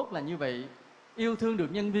chủ tốt là như vậy, yêu thương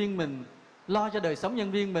được nhân viên mình, lo cho đời sống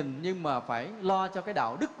nhân viên mình, nhưng mà phải lo cho cái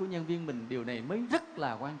đạo đức của nhân viên mình. Điều này mới rất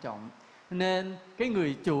là quan trọng. Nên cái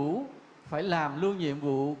người chủ phải làm luôn nhiệm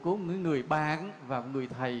vụ của người bạn và người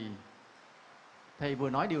thầy. Thầy vừa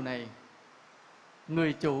nói điều này.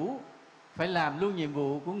 Người chủ phải làm luôn nhiệm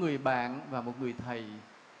vụ của người bạn và một người thầy.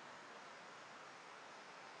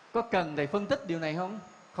 Có cần thầy phân tích điều này không?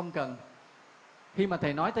 Không cần. Khi mà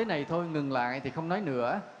thầy nói tới này thôi, ngừng lại thì không nói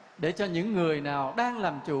nữa. Để cho những người nào đang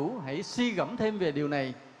làm chủ hãy suy gẫm thêm về điều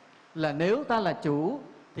này. Là nếu ta là chủ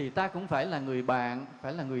thì ta cũng phải là người bạn,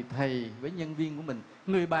 phải là người thầy với nhân viên của mình.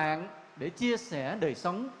 Người bạn để chia sẻ đời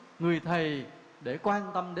sống, người thầy để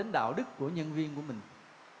quan tâm đến đạo đức của nhân viên của mình.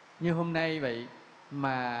 Như hôm nay vậy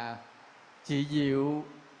mà chị Diệu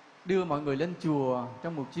đưa mọi người lên chùa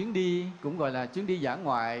trong một chuyến đi, cũng gọi là chuyến đi dã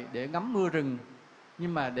ngoại để ngắm mưa rừng,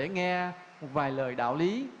 nhưng mà để nghe một vài lời đạo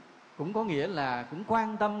lý, cũng có nghĩa là cũng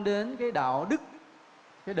quan tâm đến cái đạo đức,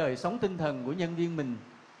 cái đời sống tinh thần của nhân viên mình.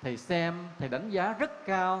 Thầy xem, thầy đánh giá rất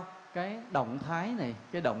cao cái động thái này,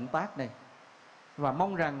 cái động tác này. Và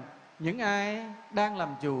mong rằng những ai đang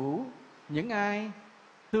làm chủ, những ai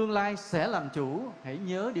tương lai sẽ làm chủ, hãy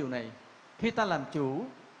nhớ điều này. Khi ta làm chủ,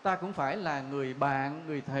 ta cũng phải là người bạn,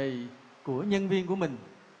 người thầy của nhân viên của mình,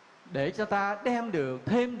 để cho ta đem được,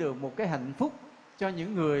 thêm được một cái hạnh phúc cho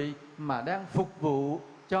những người mà đang phục vụ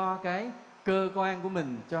cho cái cơ quan của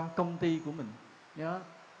mình, cho công ty của mình. Nhớ,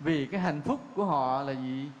 vì cái hạnh phúc của họ là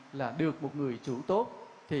gì? Là được một người chủ tốt.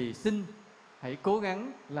 Thì xin hãy cố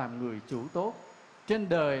gắng làm người chủ tốt. Trên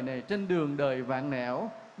đời này, trên đường đời vạn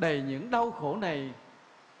nẻo, đầy những đau khổ này,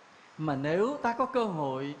 mà nếu ta có cơ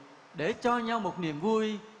hội để cho nhau một niềm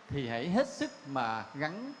vui thì hãy hết sức mà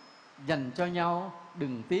gắng dành cho nhau,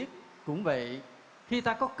 đừng tiếc. Cũng vậy, khi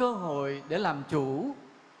ta có cơ hội để làm chủ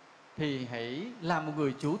thì hãy làm một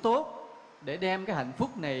người chủ tốt để đem cái hạnh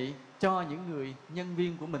phúc này cho những người nhân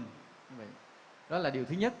viên của mình. Vậy, đó là điều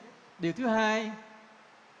thứ nhất. Điều thứ hai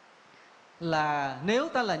là nếu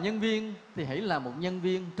ta là nhân viên thì hãy là một nhân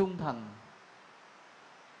viên trung thành.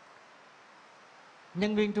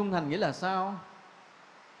 Nhân viên trung thành nghĩa là sao?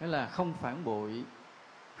 Nghĩa là không phản bội,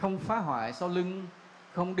 không phá hoại sau lưng,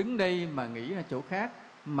 không đứng đây mà nghĩ ra chỗ khác,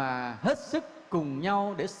 mà hết sức cùng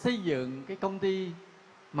nhau để xây dựng cái công ty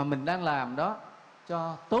mà mình đang làm đó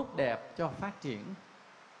cho tốt đẹp, cho phát triển.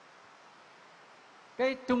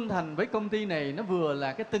 Cái trung thành với công ty này nó vừa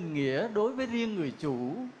là cái tình nghĩa đối với riêng người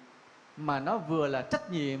chủ, mà nó vừa là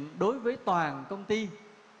trách nhiệm đối với toàn công ty,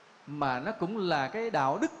 mà nó cũng là cái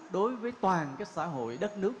đạo đức đối với toàn cái xã hội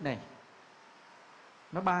đất nước này.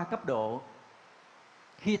 Nó 3 cấp độ.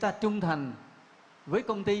 Khi ta trung thành với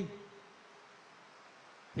công ty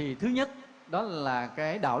thì thứ nhất đó là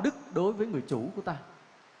cái đạo đức đối với người chủ của ta.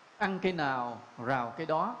 Ăn cây nào rào cây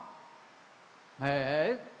đó.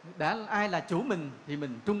 Hễ đã ai là chủ mình thì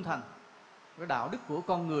mình trung thành. Cái đạo đức của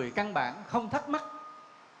con người căn bản, không thắc mắc,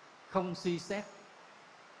 không suy xét.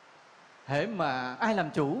 Hễ mà ai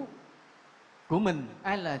làm chủ của mình,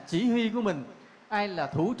 ai là chỉ huy của mình, ai là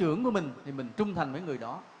thủ trưởng của mình thì mình trung thành với người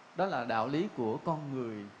đó. Đó là đạo lý của con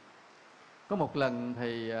người. Có một lần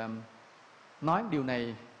thầy nói điều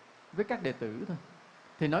này với các đệ tử thôi.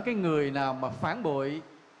 Thì nói cái người nào mà phản bội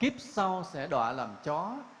kiếp sau sẽ đọa làm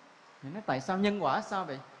chó. Thì nói tại sao nhân quả sao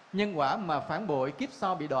vậy? Nhân quả mà phản bội kiếp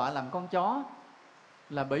sau bị đọa làm con chó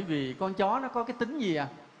là bởi vì con chó nó có cái tính gì à?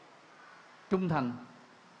 Trung thành.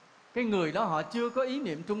 Cái người đó họ chưa có ý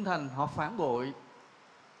niệm trung thành, họ phản bội,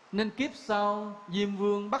 nên kiếp sau Diêm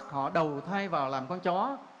Vương bắt họ đầu thai vào làm con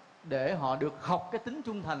chó để họ được học cái tính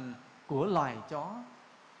trung thành của loài chó.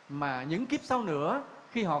 Mà những kiếp sau nữa,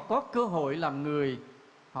 khi họ có cơ hội làm người,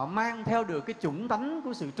 họ mang theo được cái chủng tánh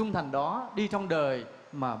của sự trung thành đó đi trong đời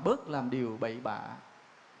mà bớt làm điều bậy bạ.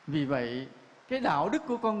 Vì vậy cái đạo đức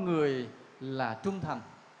của con người là trung thành.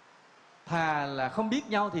 Thà là không biết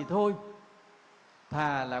nhau thì thôi,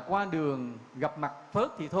 thà là qua đường gặp mặt phớt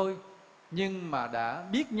thì thôi, nhưng mà đã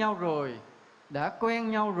biết nhau rồi, đã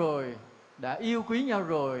quen nhau rồi, đã yêu quý nhau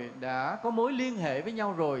rồi, đã có mối liên hệ với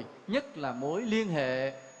nhau rồi, nhất là mối liên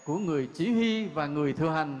hệ của người chỉ huy và người thừa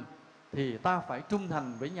hành, thì ta phải trung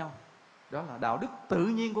thành với nhau. Đó là đạo đức tự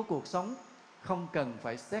nhiên của cuộc sống, không cần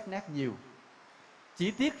phải xét nét nhiều.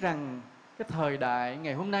 Chỉ tiếc rằng cái thời đại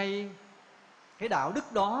ngày hôm nay, cái đạo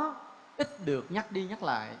đức đó ít được nhắc đi nhắc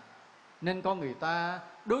lại, nên con người ta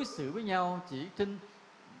đối xử với nhau chỉ trên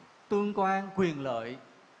tương quan quyền lợi.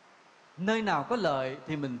 Nơi nào có lợi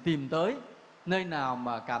thì mình tìm tới, nơi nào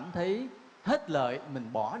mà cảm thấy hết lợi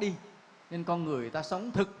mình bỏ đi. Nên con người ta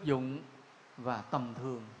sống thực dụng và tầm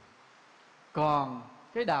thường. Còn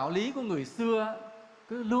cái đạo lý của người xưa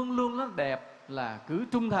cứ luôn luôn nó đẹp là cứ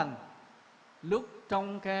trung thành. Lúc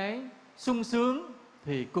trong cái sung sướng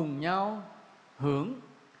thì cùng nhau hưởng,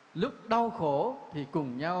 lúc đau khổ thì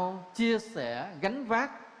cùng nhau chia sẻ, gánh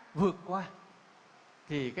vác, vượt qua.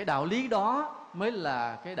 Thì cái đạo lý đó mới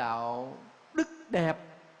là cái đạo đức đẹp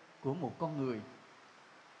của một con người.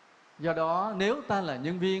 Do đó nếu ta là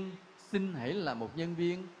nhân viên, xin hãy là một nhân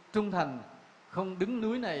viên trung thành, không đứng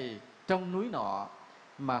núi này trong núi nọ,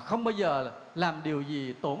 mà không bao giờ làm điều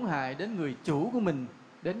gì tổn hại đến người chủ của mình,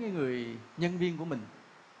 đến cái người nhân viên của mình.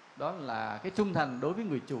 Đó là cái trung thành đối với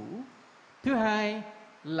người chủ. Thứ hai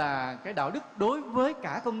là cái đạo đức đối với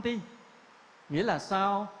cả công ty. Nghĩa là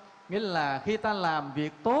sao? Nghĩa là khi ta làm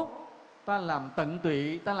việc tốt, ta làm tận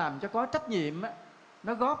tụy, ta làm cho có trách nhiệm,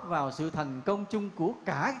 nó góp vào sự thành công chung của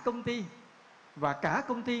cả cái công ty. Và cả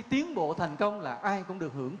công ty tiến bộ thành công là ai cũng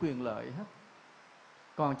được hưởng quyền lợi hết.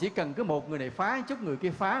 Còn chỉ cần cứ một người này phá một chút, người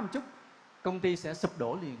kia phá một chút, công ty sẽ sụp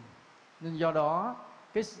đổ liền. Nên do đó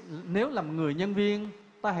nếu làm người nhân viên,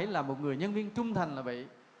 ta hãy là một người nhân viên trung thành là vậy.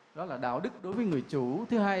 Đó là đạo đức đối với người chủ.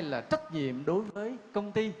 Thứ hai là trách nhiệm đối với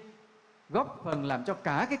công ty, góp phần làm cho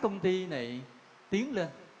cả cái công ty này tiến lên.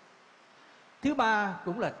 Thứ ba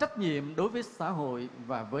cũng là trách nhiệm đối với xã hội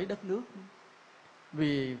và với đất nước.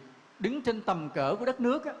 Vì đứng trên tầm cỡ của đất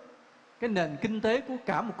nước á, cái nền kinh tế của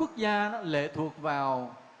cả một quốc gia nó lệ thuộc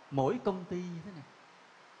vào mỗi công ty như thế này.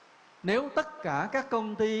 Nếu tất cả các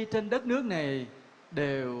công ty trên đất nước này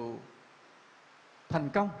đều thành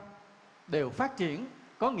công, đều phát triển,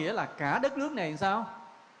 có nghĩa là cả đất nước này làm sao?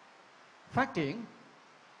 Phát triển.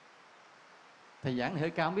 Thầy giảng này hơi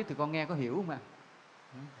cao, không biết tụi con nghe có hiểu không ạ?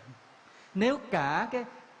 Nếu cả cái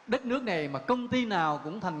đất nước này mà công ty nào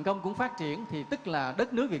cũng thành công, cũng phát triển, thì tức là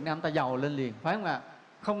đất nước Việt Nam ta giàu lên liền, phải không ạ?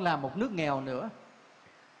 Không làm một nước nghèo nữa.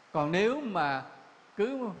 Còn nếu mà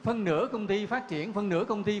cứ phân nửa công ty phát triển, phân nửa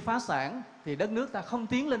công ty phá sản, thì đất nước ta không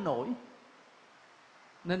tiến lên nổi.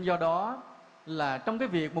 Nên do đó là trong cái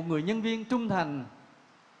việc một người nhân viên trung thành,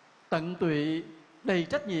 tận tụy, đầy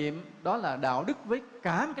trách nhiệm, đó là đạo đức với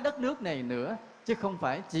cả cái đất nước này nữa, chứ không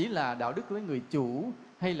phải chỉ là đạo đức với người chủ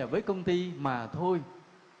hay là với công ty mà thôi.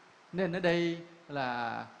 Nên ở đây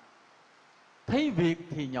là thấy việc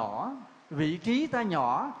thì nhỏ, vị trí ta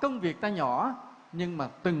nhỏ, công việc ta nhỏ, nhưng mà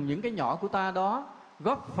từng những cái nhỏ của ta đó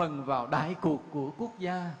góp phần vào đại cuộc của quốc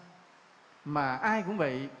gia. Mà ai cũng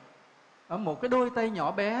vậy, ở một cái đôi tay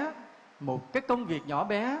nhỏ bé, một cái công việc nhỏ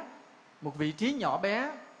bé, một vị trí nhỏ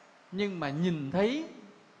bé, nhưng mà nhìn thấy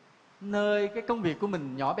nơi cái công việc của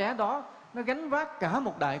mình nhỏ bé đó nó gánh vác cả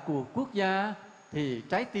một đại cuộc quốc gia, thì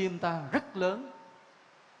trái tim ta rất lớn.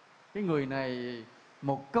 Cái người này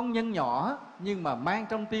một công nhân nhỏ nhưng mà mang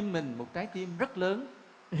trong tim mình một trái tim rất lớn.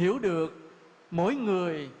 Hiểu được mỗi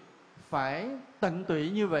người phải tận tụy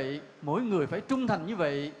như vậy, mỗi người phải trung thành như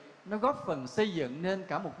vậy, nó góp phần xây dựng nên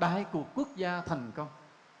cả một đại cuộc quốc gia thành công.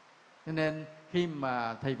 Cho nên khi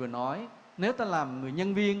mà thầy vừa nói, nếu ta làm người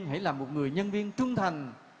nhân viên, hãy làm một người nhân viên trung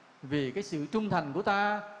thành. Vì cái sự trung thành của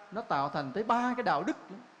ta nó tạo thành tới 3 cái đạo đức.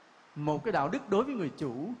 Một cái đạo đức đối với người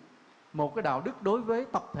chủ, một cái đạo đức đối với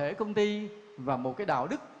tập thể công ty, và một cái đạo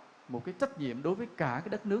đức, một cái trách nhiệm đối với cả cái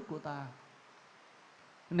đất nước của ta.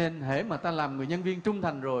 Nên hễ mà ta làm người nhân viên trung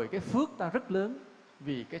thành rồi, cái phước ta rất lớn,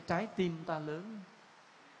 vì cái trái tim ta lớn.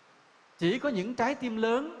 Chỉ có những trái tim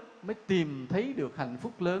lớn mới tìm thấy được hạnh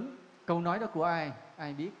phúc lớn. Câu nói đó của ai?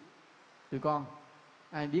 Ai biết? Tụi con,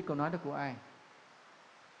 ai biết câu nói đó của ai?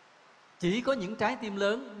 Chỉ có những trái tim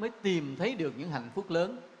lớn mới tìm thấy được những hạnh phúc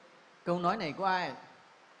lớn. Câu nói này của ai?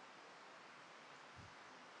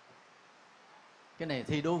 Cái này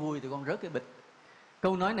thi đố vui tụi con rớt cái bịch.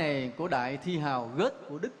 Câu nói này của Đại Thi Hào Goethe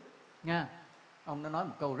của Đức nha. Ông đã nói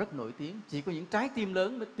một câu rất nổi tiếng: chỉ có những trái tim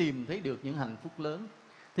lớn mới tìm thấy được những hạnh phúc lớn.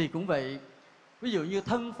 Thì cũng vậy, ví dụ như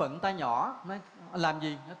thân phận ta nhỏ, nói làm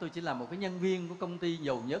gì? Tôi chỉ là một cái nhân viên của công ty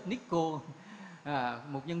dầu nhớt Nikko,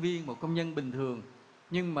 một nhân viên, một công nhân bình thường.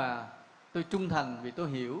 Nhưng mà tôi trung thành vì tôi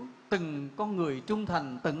hiểu từng con người trung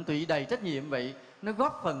thành, tận tụy, đầy trách nhiệm vậy, nó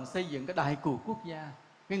góp phần xây dựng cái đại cuộc quốc gia.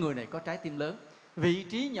 Cái người này có trái tim lớn, vị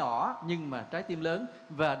trí nhỏ nhưng mà trái tim lớn.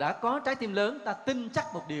 Và đã có trái tim lớn, ta tin chắc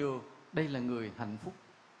một điều: đây là người hạnh phúc,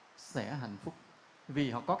 sẽ hạnh phúc.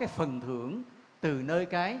 Vì họ có cái phần thưởng từ nơi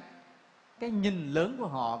cái nhìn lớn của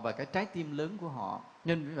họ và cái trái tim lớn của họ.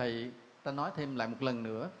 Nên vì vậy ta nói thêm lại một lần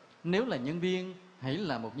nữa: nếu là nhân viên, hãy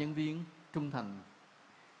là một nhân viên trung thành.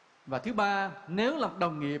 Và thứ ba, nếu là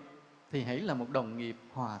đồng nghiệp thì hãy là một đồng nghiệp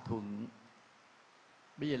hòa thuận.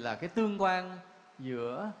 Bây giờ là cái tương quan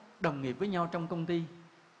giữa đồng nghiệp với nhau trong công ty.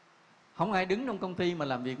 Không ai đứng trong công ty mà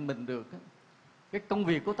làm việc mình được. Cái công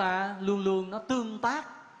việc của ta luôn luôn nó tương tác,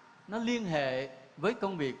 nó liên hệ với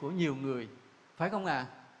công việc của nhiều người, phải không ạ?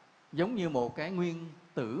 Giống như một cái nguyên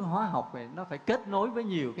tử hóa học vậy, nó phải kết nối với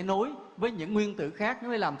nhiều cái nối với những nguyên tử khác, nó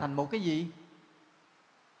mới làm thành một cái gì?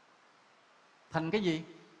 Thành cái gì?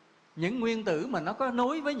 Những nguyên tử mà nó có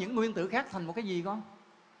nối với những nguyên tử khác thành một cái gì con?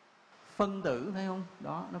 Phân tử, thấy không?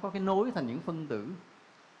 Đó, nó có cái nối thành những phân tử.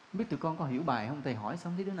 Không biết tụi con có hiểu bài không? Thầy hỏi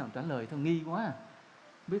xong thấy đứa nào trả lời thôi nghi quá.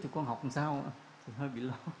 Không biết tụi con học làm sao, thì hơi bị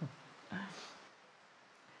lo.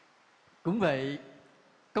 Cũng vậy,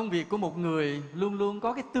 công việc của một người luôn luôn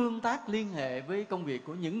có cái tương tác liên hệ với công việc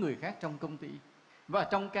của những người khác trong công ty. Và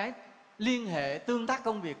trong cái liên hệ tương tác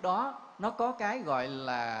công việc đó, nó có cái gọi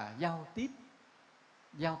là giao tiếp.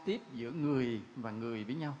 Giao tiếp giữa người và người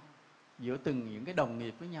với nhau, giữa từng những cái đồng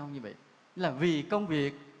nghiệp với nhau như vậy. Là vì công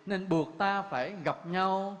việc nên buộc ta phải gặp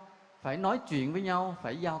nhau, phải nói chuyện với nhau,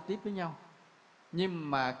 phải giao tiếp với nhau.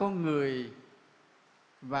 Nhưng mà con người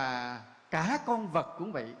và cả con vật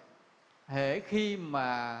cũng vậy, hễ khi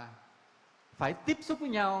mà phải tiếp xúc với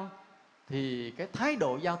nhau thì cái thái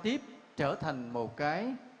độ giao tiếp trở thành một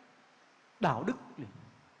cái đạo đức.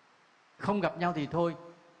 Không gặp nhau thì thôi,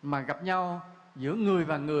 mà gặp nhau giữa người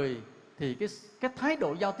và người thì cái thái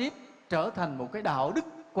độ giao tiếp trở thành một cái đạo đức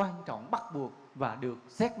quan trọng, bắt buộc và được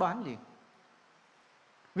xét đoán liền.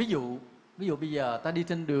 Ví dụ bây giờ ta đi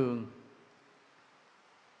trên đường,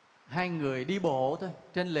 hai người đi bộ thôi,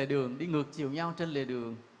 trên lề đường, đi ngược chiều nhau trên lề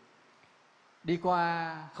đường, đi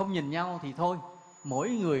qua không nhìn nhau thì thôi, mỗi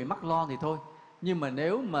người mắc lo thì thôi. Nhưng mà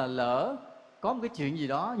nếu mà lỡ có một cái chuyện gì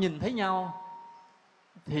đó nhìn thấy nhau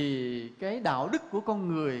thì cái đạo đức của con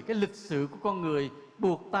người, cái lịch sự của con người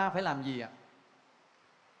buộc ta phải làm gì ạ?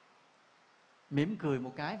 Mỉm cười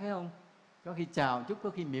một cái, phải không? Có khi chào chút, có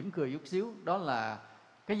khi mỉm cười chút xíu. Đó là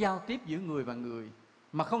cái giao tiếp giữa người và người.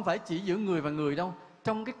 Mà không phải chỉ giữa người và người đâu,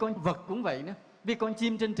 trong cái con vật cũng vậy nữa. Vì con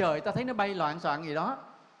chim trên trời ta thấy nó bay loạn soạn gì đó,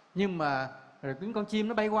 nhưng mà rồi những con chim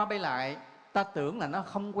nó bay qua bay lại, ta tưởng là nó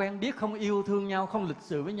không quen biết, không yêu thương nhau, không lịch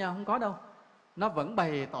sự với nhau. Không có đâu, nó vẫn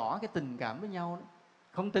bày tỏ cái tình cảm với nhau đó.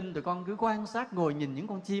 Không tin tụi con cứ quan sát, ngồi nhìn những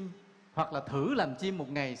con chim, hoặc là thử làm chim một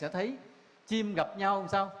ngày sẽ thấy. Chim gặp nhau làm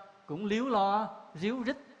sao? Cũng líu lo, ríu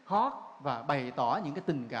rít, hót và bày tỏ những cái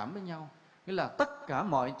tình cảm với nhau. Nghĩa là tất cả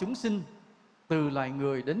mọi chúng sinh, từ loài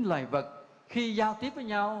người đến loài vật, khi giao tiếp với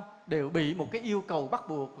nhau đều bị một cái yêu cầu bắt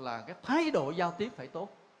buộc là cái thái độ giao tiếp phải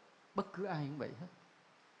tốt. Bất cứ ai cũng vậy hết.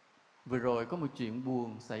 Vừa rồi có một chuyện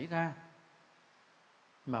buồn xảy ra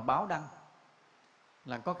mà báo đăng,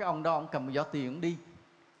 là có cái ông đó, ông cầm giỏ tiền ông đi,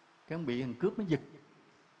 cái ông bị thằng cướp nó giật,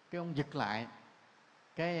 cái ông giật lại,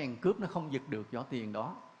 cái thằng cướp nó không giật được giỏ tiền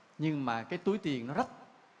đó, nhưng mà cái túi tiền nó rách,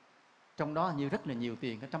 trong đó như rất là nhiều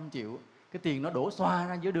tiền, cả 100 triệu. Cái tiền nó đổ xòa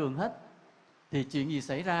ra giữa đường hết. Thì chuyện gì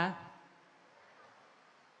xảy ra?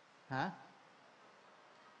 Hả?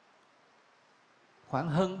 Khoảng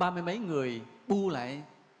hơn 30 mấy người bu lại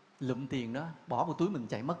lụm tiền đó, bỏ vào túi mình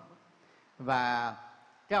chạy mất. Và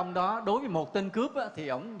cái ông đó đối với một tên cướp á, thì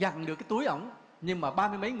ổng giành được cái túi ổng, nhưng mà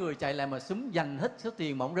 30 mấy người chạy lại mà súng giành hết số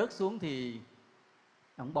tiền mà ổng rớt xuống thì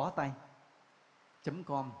ổng bó tay.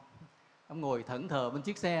 .com. Ông ngồi thẫn thờ bên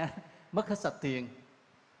chiếc xe, mất hết sạch tiền.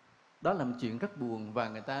 Đó là một chuyện rất buồn, và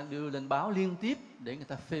người ta đưa lên báo liên tiếp để người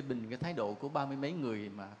ta phê bình cái thái độ của 30 mấy người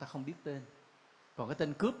mà ta không biết tên. Còn cái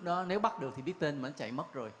tên cướp đó nếu bắt được thì biết tên mà nó chạy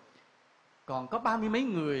mất rồi. Còn có 30 mấy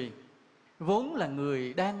người vốn là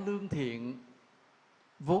người đang lương thiện,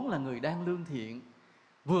 vốn là người đang lương thiện,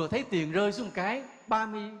 vừa thấy tiền rơi xuống một cái,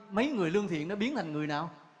 30 mấy người lương thiện nó biến thành người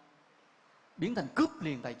nào? Biến thành cướp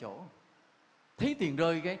liền tại chỗ. Thấy tiền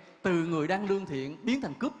rơi cái, từ người đang lương thiện biến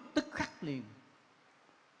thành cướp tức khắc liền.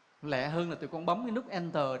 Lẹ hơn là tụi con bấm cái nút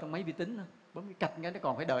Enter trong máy vi tính đó. Bấm cái cạch cái nó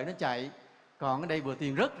còn phải đợi nó chạy. Còn ở đây vừa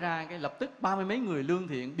tiền rớt ra cái lập tức 30 mấy người lương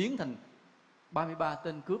thiện biến thành 33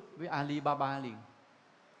 tên cướp với Alibaba liền.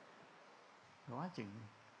 Quá chừng.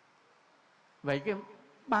 Vậy cái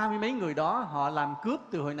 30 mấy người đó họ làm cướp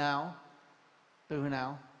từ hồi nào? Từ hồi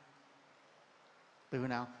nào? Từ hồi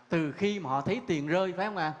nào? Từ khi mà họ thấy tiền rơi, phải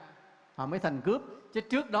không ạ? Họ mới thành cướp. Chứ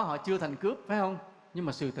trước đó họ chưa thành cướp, phải không? Nhưng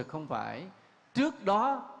mà sự thật không phải. Trước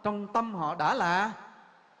đó trong tâm họ đã là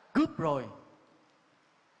cướp rồi,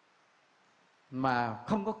 mà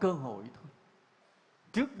không có cơ hội thôi.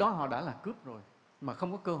 Trước đó họ đã là cướp rồi mà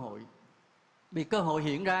không có cơ hội. Vì cơ hội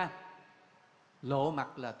hiện ra, lộ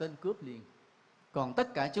mặt là tên cướp liền. Còn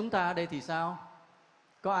tất cả chúng ta ở đây thì sao?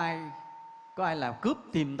 Có ai làm cướp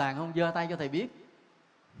tiềm tàng không? Giơ tay cho thầy biết.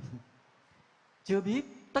 Chưa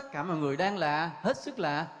biết. Tất cả mọi người đang là hết sức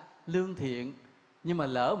là lương thiện. Nhưng mà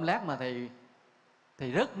lỡ một lát mà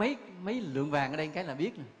thầy rớt mấy lượng vàng ở đây cái là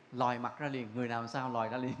biết, lòi mặt ra liền. Người nào sao lòi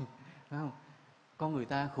ra liền. Phải không? Con người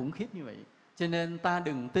ta khủng khiếp như vậy. Cho nên ta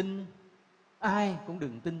đừng tin, ai cũng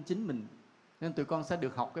đừng tin chính mình. Nên tụi con sẽ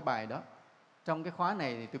được học cái bài đó. Trong cái khóa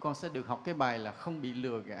này thì tụi con sẽ được học cái bài là không bị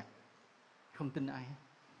lừa gạt, không tin ai.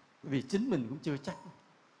 Vì chính mình cũng chưa chắc.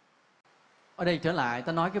 Ở đây trở lại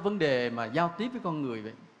ta nói cái vấn đề mà giao tiếp với con người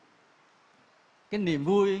vậy. Cái niềm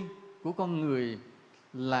vui của con người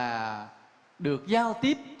là được giao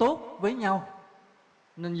tiếp tốt với nhau.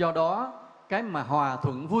 Nên do đó cái mà hòa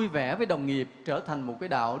thuận vui vẻ với đồng nghiệp trở thành một cái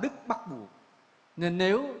đạo đức bắt buộc. Nên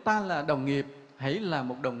nếu ta là đồng nghiệp, hãy là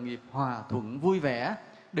một đồng nghiệp hòa thuận vui vẻ.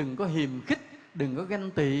 Đừng có hiềm khích, đừng có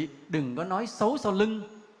ganh tị, đừng có nói xấu sau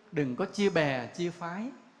lưng, đừng có chia bè, chia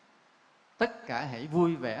phái. Tất cả hãy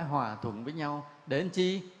vui vẻ hòa thuận với nhau. Để làm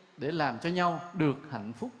chi? Để làm cho nhau được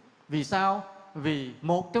hạnh phúc. Vì sao? Vì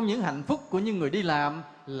một trong những hạnh phúc của những người đi làm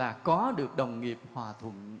là có được đồng nghiệp hòa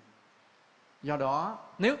thuận. Do đó,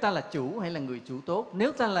 nếu ta là chủ hãy là người chủ tốt.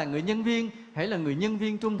 Nếu ta là người nhân viên hãy là người nhân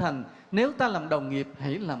viên trung thành. Nếu ta làm đồng nghiệp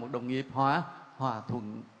hãy là một đồng nghiệp hòa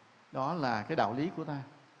thuận. Đó là cái đạo lý của ta.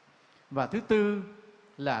 Và thứ tư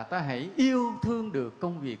là ta hãy yêu thương được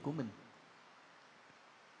công việc của mình.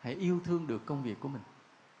 Hãy yêu thương được công việc của mình.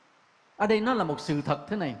 Ở đây nó là một sự thật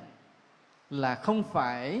thế này, là không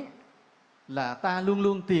phải là ta luôn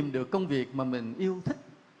luôn tìm được công việc mà mình yêu thích.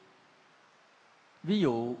 Ví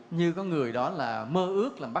dụ như có người đó là mơ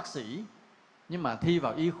ước làm bác sĩ, nhưng mà thi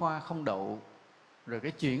vào y khoa không đậu, rồi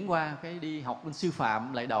cái chuyển qua cái đi học bên sư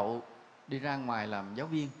phạm lại đậu, đi ra ngoài làm giáo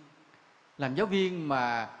viên. Làm giáo viên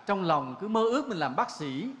mà trong lòng cứ mơ ước mình làm bác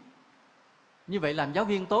sĩ. Như vậy làm giáo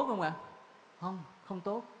viên tốt không ạ? Không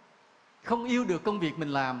tốt. Không yêu được công việc mình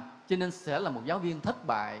làm, cho nên sẽ là một giáo viên thất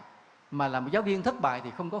bại. Mà làm một giáo viên thất bại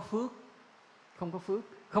thì không có phước.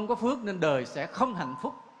 Không có phước nên đời sẽ không hạnh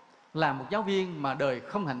phúc. Làm một giáo viên mà đời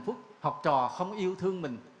không hạnh phúc, học trò không yêu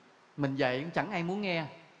thương mình dạy cũng chẳng ai muốn nghe.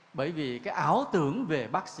 Bởi vì cái ảo tưởng về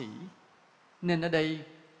bác sĩ. Nên ở đây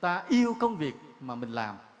ta yêu công việc mà mình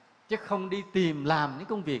làm, chứ không đi tìm làm những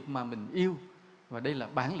công việc mà mình yêu. Và đây là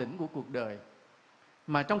bản lĩnh của cuộc đời.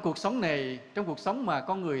 Mà trong cuộc sống này, trong cuộc sống mà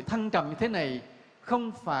con người thăng trầm như thế này,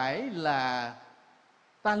 không phải là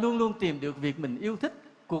ta luôn luôn tìm được việc mình yêu thích.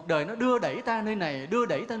 Cuộc đời nó đưa đẩy ta nơi này, đưa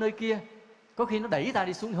đẩy ta nơi kia. Có khi nó đẩy ta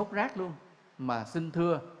đi xuống hút rác luôn. Mà xin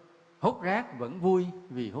thưa, hút rác vẫn vui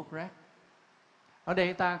vì hút rác. Ở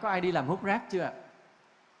đây ta có ai đi làm hút rác chưa?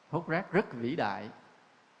 Hút rác rất vĩ đại.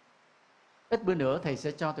 Ít bữa nữa thầy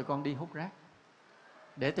sẽ cho tụi con đi hút rác,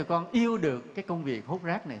 để tụi con yêu được cái công việc hút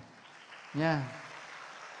rác này nha.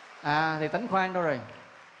 Thầy Tánh Khoan đâu rồi?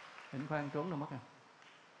 Tánh Khoan trốn đâu mất rồi?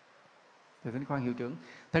 Thầy Tánh Khoan hiệu trưởng.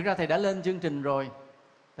 Thật ra thầy đã lên chương trình rồi.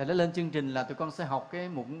 Thầy đã lên chương trình là tụi con sẽ học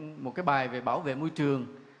một cái bài về bảo vệ môi trường.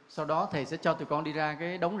 Sau đó thầy sẽ cho tụi con đi ra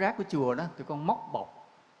cái đống rác của chùa đó, tụi con móc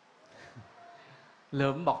bọc,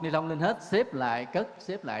 lượm bọc ni lông lên hết, xếp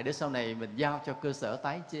lại để sau này mình giao cho cơ sở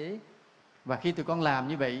tái chế. Và khi tụi con làm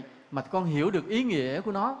như vậy mà tụi con hiểu được ý nghĩa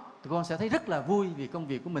của nó, tụi con sẽ thấy rất là vui vì công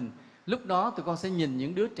việc của mình. Lúc đó tụi con sẽ nhìn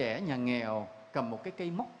những đứa trẻ nhà nghèo cầm một cái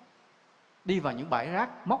cây móc, đi vào những bãi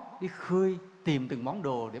rác, móc đi khơi, tìm từng món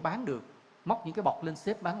đồ để bán được, móc những cái bọc lên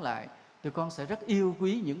xếp bán lại. Tụi con sẽ rất yêu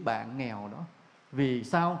quý những bạn nghèo đó. Vì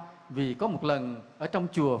sao? Vì có một lần ở trong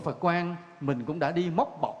chùa Phật Quang, mình cũng đã đi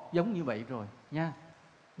móc bọc giống như vậy rồi nha.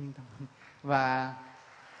 Yên tâm. Và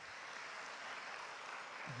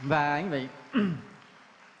như vậy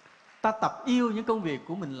ta tập yêu những công việc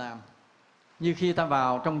của mình làm. Như khi ta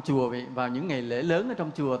vào trong chùa vậy, vào những ngày lễ lớn ở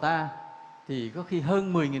trong chùa ta, thì có khi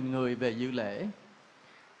hơn 10.000 người về dự lễ.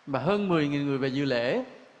 Và hơn 10.000 người về dự lễ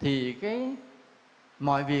thì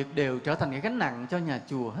mọi việc đều trở thành cái gánh nặng cho nhà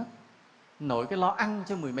chùa hết. Nội cái lo ăn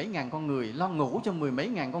cho 10 mấy ngàn con người, lo ngủ cho 10 mấy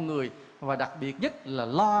ngàn con người, và đặc biệt nhất là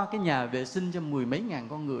lo cái nhà vệ sinh cho 10 mấy ngàn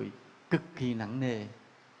con người, cực kỳ nặng nề.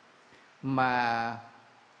 Mà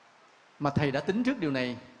thầy đã tính trước điều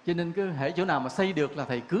này, cho nên cứ hễ chỗ nào mà xây được là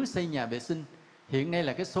thầy cứ xây nhà vệ sinh. Hiện nay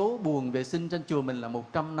là cái số buồng vệ sinh trên chùa mình là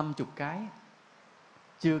 150 cái,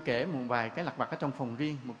 chưa kể một vài cái lặt vặt ở trong phòng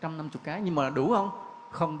riêng. 150 cái, nhưng mà đủ không?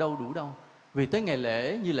 Không đâu, đủ đâu. Vì tới ngày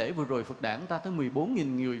lễ như lễ vừa rồi Phật đản ta tới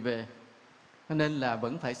 14.000 người về, cho nên là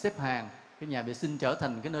vẫn phải xếp hàng. Cái nhà vệ sinh trở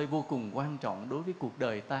thành cái nơi vô cùng quan trọng đối với cuộc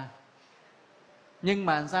đời ta. Nhưng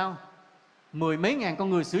mà sao? 10 mấy ngàn con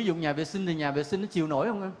người sử dụng nhà vệ sinh thì nhà vệ sinh nó chịu nổi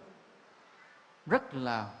không? Rất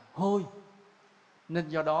là hôi. Nên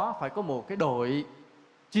do đó phải có một cái đội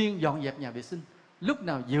chuyên dọn dẹp nhà vệ sinh, lúc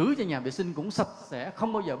nào giữ cho nhà vệ sinh cũng sạch sẽ,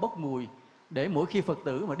 không bao giờ bốc mùi, để mỗi khi Phật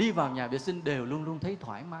tử mà đi vào nhà vệ sinh đều luôn luôn thấy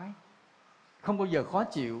thoải mái, không bao giờ khó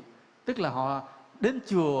chịu. Tức là họ đến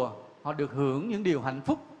chùa, họ được hưởng những điều hạnh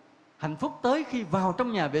phúc. Hạnh phúc tới khi vào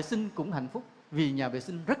trong nhà vệ sinh cũng hạnh phúc, vì nhà vệ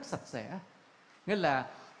sinh rất sạch sẽ. Nghĩa là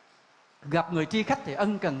gặp người tri khách thì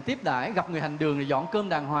ân cần tiếp đãi, gặp người hành đường thì dọn cơm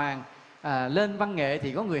đàng hoàng, lên văn nghệ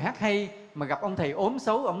thì có người hát hay, mà gặp ông thầy ốm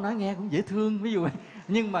xấu ông nói nghe cũng dễ thương, ví dụ.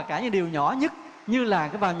 Nhưng mà cả những điều nhỏ nhất như là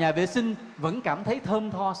cái vào nhà vệ sinh vẫn cảm thấy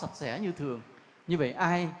thơm tho sạch sẽ như thường. Như vậy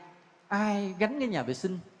ai gánh cái nhà vệ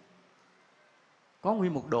sinh? Có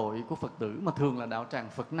nguyên một đội của Phật tử, mà thường là đạo tràng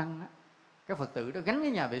Phật năng á, các Phật tử đó gánh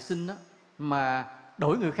cái nhà vệ sinh đó, mà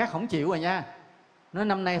đổi người khác không chịu rồi nha. Nói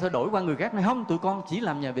năm nay thôi đổi qua người khác, nói không, tụi con chỉ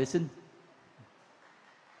làm nhà vệ sinh.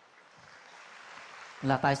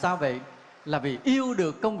 Là tại sao vậy? Là vì yêu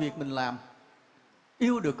được công việc mình làm.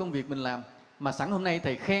 Yêu được công việc mình làm. Mà sẵn hôm nay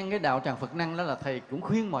thầy khen cái đạo tràng Phật năng đó, là thầy cũng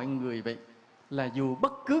khuyên mọi người vậy, là dù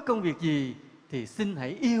bất cứ công việc gì thì xin hãy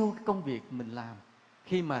yêu cái công việc mình làm.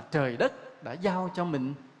 Khi mà trời đất đã giao cho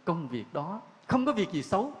mình công việc đó, không có việc gì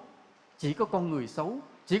xấu, chỉ có con người xấu,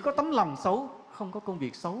 chỉ có tấm lòng xấu, không có công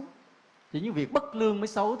việc xấu. Chỉ những việc bất lương mới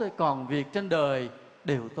xấu thôi, còn việc trên đời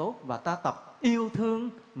đều tốt. Và ta tập yêu thương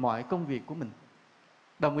mọi công việc của mình.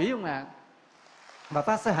 Đồng ý không ạ? Và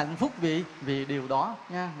ta sẽ hạnh phúc vì điều đó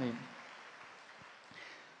nha.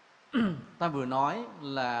 Ta vừa nói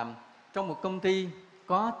là trong một công ty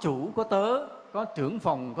có chủ, có tớ, có trưởng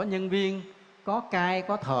phòng, có nhân viên, có cai,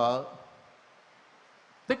 có thợ.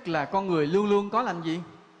 Tức là con người luôn luôn có làm gì?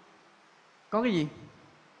 Có cái gì?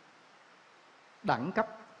 Đẳng cấp,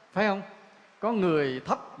 phải không? Có người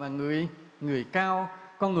thấp và người cao.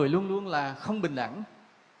 Con người luôn luôn là không bình đẳng.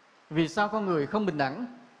 Vì sao con người không bình đẳng?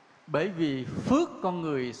 Bởi vì phước con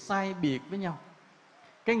người sai biệt với nhau.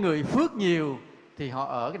 Cái người phước nhiều thì họ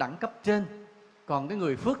ở cái đẳng cấp trên, còn cái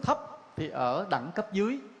người phước thấp thì ở đẳng cấp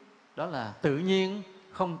dưới. Đó là tự nhiên,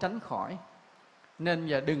 không tránh khỏi. Nên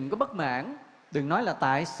giờ đừng có bất mãn. Đừng nói là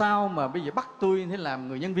tại sao mà bây giờ bắt tôi để làm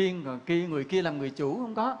người nhân viên, còn người kia làm người chủ.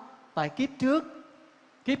 Không có. Tại kiếp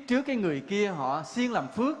trước cái người kia họ siêng làm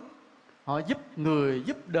phước, họ giúp người,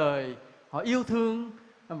 giúp đời, họ yêu thương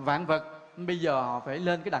vạn vật. Bây giờ họ phải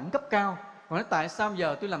lên cái đẳng cấp cao. Còn nói tại sao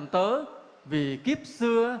giờ tôi làm tớ? Vì kiếp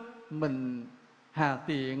xưa mình hà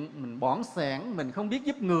tiện, mình bỏn sẻn, mình không biết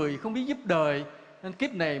giúp người, không biết giúp đời, nên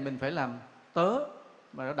kiếp này mình phải làm tớ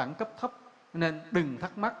mà nó đẳng cấp thấp. Nên đừng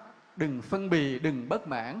thắc mắc, đừng phân bì, đừng bất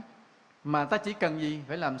mãn. Mà ta chỉ cần gì?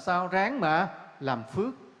 Phải làm sao ráng mà làm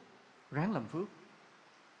phước. Ráng làm phước.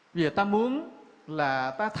 Bây giờ ta muốn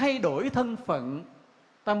là ta thay đổi thân phận,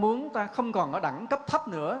 ta muốn ta không còn ở đẳng cấp thấp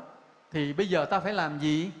nữa, thì bây giờ ta phải làm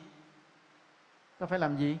gì? Ta phải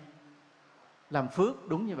làm gì? Làm phước,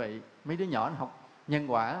 đúng như vậy. Mấy đứa nhỏ nó học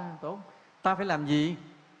nhân quả tốt. Ta phải làm gì?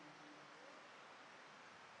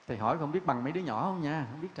 Thầy hỏi không biết bằng mấy đứa nhỏ không nha,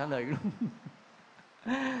 không biết trả lời luôn.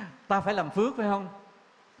 Ta phải làm phước phải không?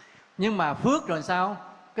 Nhưng mà phước rồi sao?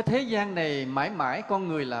 Cái thế gian này mãi mãi con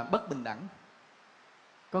người là bất bình đẳng.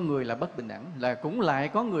 Con người là bất bình đẳng, là cũng lại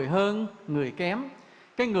có người hơn, người kém.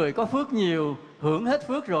 Cái người có phước nhiều hưởng hết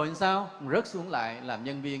phước rồi sao? Rớt xuống lại làm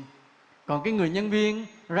nhân viên. Còn cái người nhân viên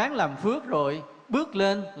ráng làm phước rồi bước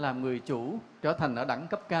lên làm người chủ, trở thành ở đẳng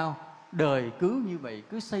cấp cao. Đời cứ như vậy,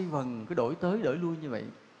 cứ xoay vần, cứ đổi tới đổi lui như vậy.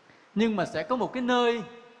 Nhưng mà sẽ có một cái nơi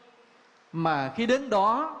mà khi đến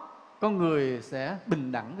đó con người sẽ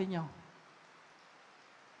bình đẳng với nhau.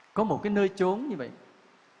 Có một cái nơi chốn như vậy.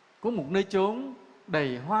 Có một nơi chốn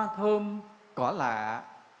đầy hoa thơm, cỏ lạ,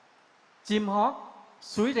 chim hót,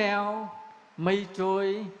 suối reo, mây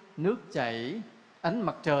trôi, nước chảy, ánh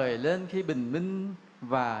mặt trời lên khi bình minh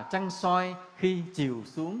và trăng soi khi chiều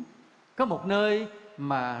xuống. Có một nơi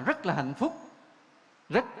mà rất là hạnh phúc,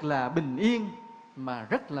 rất là bình yên, mà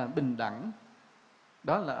rất là bình đẳng.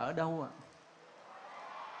 Đó là ở đâu ạ?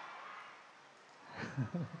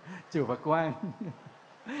 Chùa Phật Quang.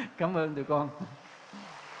 Cảm ơn tụi con.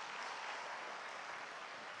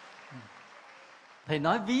 Thầy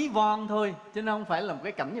nói ví von thôi, chứ nó không phải là một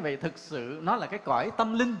cái cảnh như vậy. Thực sự nó là cái cõi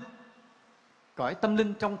tâm linh. Cõi tâm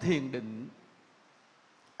linh trong thiền định.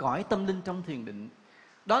 Cõi tâm linh trong thiền định.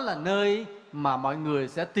 Đó là nơi mà mọi người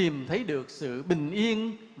sẽ tìm thấy được sự bình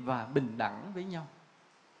yên và bình đẳng với nhau.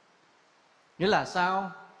 Nghĩa là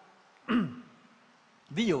sao?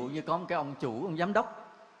 Ví dụ như có một cái ông chủ, ông giám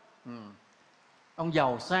đốc, ông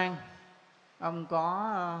giàu sang, ông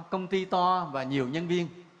có công ty to và nhiều nhân viên.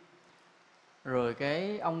 Rồi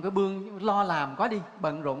cái ông cái bươn lo làm quá đi,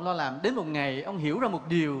 bận rộn lo làm. Đến một ngày ông hiểu ra một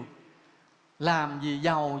điều, làm gì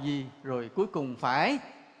giàu gì, rồi cuối cùng phải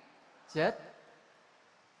chết.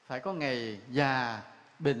 Phải có ngày già,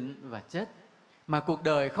 bệnh và chết. Mà cuộc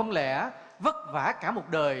đời không lẽ vất vả cả một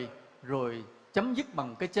đời rồi chấm dứt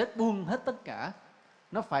bằng cái chết, buông hết tất cả.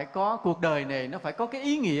 Nó phải có, cuộc đời này nó phải có cái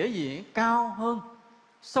ý nghĩa gì cao hơn,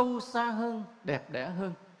 sâu xa hơn, đẹp đẽ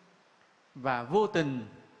hơn. Và vô tình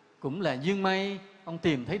cũng là duyên may, ông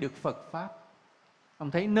tìm thấy được Phật Pháp.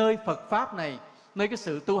 Ông thấy nơi Phật Pháp này, nơi cái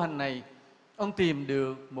sự tu hành này, ông tìm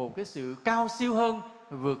được một cái sự cao siêu hơn,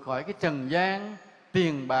 vượt khỏi cái trần gian,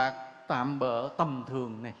 tiền bạc, tạm bợ, tầm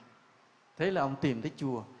thường này. Thế là ông tìm tới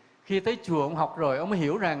chùa. Khi tới chùa ông học rồi, ông mới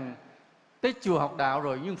hiểu rằng tới chùa học đạo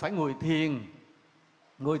rồi nhưng phải ngồi thiền.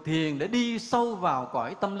 Ngồi thiền để đi sâu vào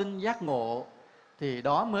cõi tâm linh giác ngộ, thì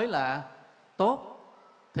đó mới là tốt.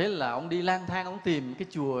 Thế là ông đi lang thang, ông tìm cái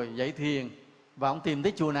chùa dạy thiền. Và ông tìm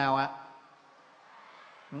tới chùa nào ạ?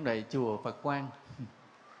 Ông đây chùa Phật Quang.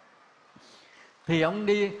 Thì ông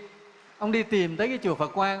đi tìm tới cái chùa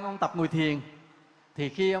Phật Quang, ông tập ngồi thiền. Thì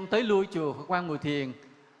khi ông tới lui chùa Phật Quang ngồi thiền,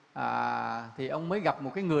 thì ông mới gặp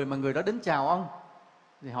một cái người, mà người đó đến chào ông.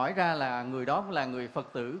 Thì hỏi ra là người đó cũng là người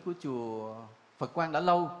Phật tử của chùa Phật Quang đã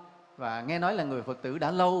lâu. Và nghe nói là người Phật tử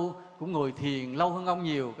đã lâu, cũng ngồi thiền lâu hơn ông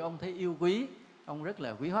nhiều. Cái ông thấy yêu quý, ông rất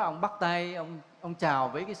là quý hóa. Ông bắt tay, ông chào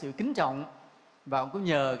với cái sự kính trọng. Và ông cũng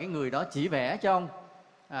nhờ cái người đó chỉ vẽ cho ông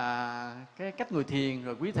cái cách ngồi thiền.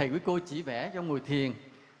 Rồi quý thầy quý cô chỉ vẽ cho ông ngồi thiền.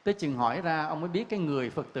 Tới chừng hỏi ra, ông mới biết cái người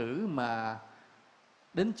Phật tử mà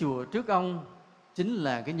đến chùa trước ông chính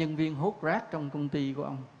là cái nhân viên hốt rác trong công ty của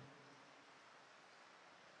ông.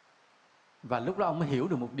 Và lúc đó ông mới hiểu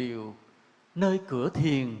được một điều: nơi cửa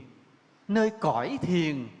thiền, nơi cõi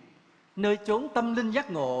thiền, nơi chốn tâm linh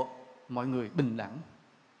giác ngộ, mọi người bình đẳng.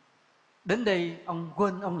 Đến đây ông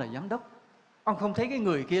quên ông là giám đốc. Ông không thấy cái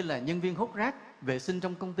người kia là nhân viên hốt rác, vệ sinh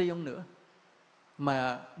trong công ty ông nữa.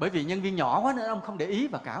 Mà bởi vì nhân viên nhỏ quá nên ông không để ý,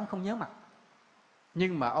 và cả ông không nhớ mặt.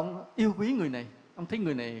 Nhưng mà ông yêu quý người này. Ông thấy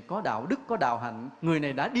người này có đạo đức, có đạo hạnh. Người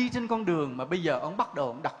này đã đi trên con đường mà bây giờ ông bắt đầu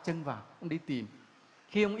ông đặt chân vào, ông đi tìm.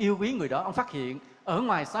 Khi ông yêu quý người đó, ông phát hiện ở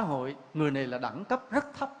ngoài xã hội người này là đẳng cấp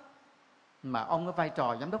rất thấp, mà ông có vai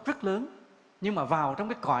trò giám đốc rất lớn. Nhưng mà vào trong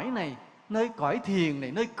cái cõi này, nơi cõi thiền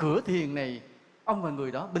này, nơi cửa thiền này, ông và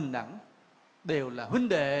người đó bình đẳng, đều là huynh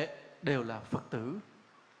đệ, đều là Phật tử.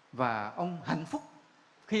 Và ông hạnh phúc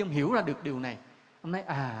khi ông hiểu ra được điều này. Ông nói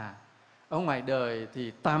ở ngoài đời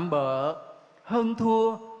thì tạm bợ, hơn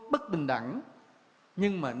thua, bất bình đẳng.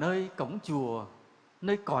 Nhưng mà nơi cổng chùa,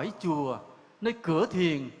 nơi cõi chùa, nơi cửa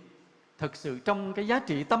thiền, thực sự trong cái giá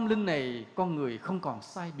trị tâm linh này, con người không còn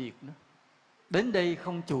sai biệt nữa. Đến đây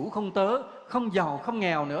không chủ không tớ, không giàu không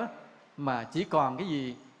nghèo nữa, mà chỉ còn cái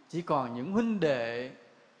gì? Chỉ còn những huynh đệ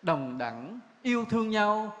đồng đẳng, yêu thương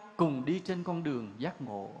nhau, cùng đi trên con đường giác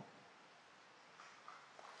ngộ.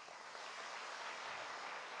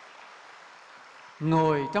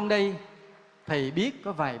 Ngồi trong đây, thầy biết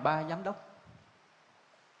có vài ba giám đốc.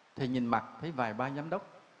 Thầy nhìn mặt thấy vài ba giám đốc,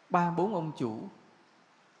 3-4 ông chủ.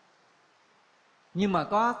 Nhưng mà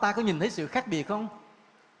ta có nhìn thấy sự khác biệt không?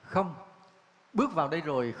 Không. Bước vào đây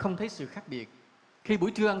rồi không thấy sự khác biệt. Khi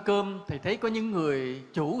buổi trưa ăn cơm, thầy thấy có những người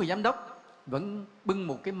chủ, người giám đốc vẫn bưng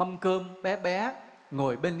một cái mâm cơm bé bé,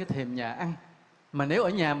 ngồi bên cái thềm nhà ăn. Mà nếu ở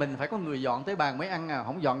nhà mình phải có người dọn tới bàn mới ăn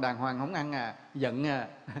không dọn đàng hoàng không ăn giận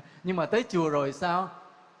Nhưng mà tới chùa rồi sao?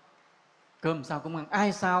 Cơm sao cũng ăn.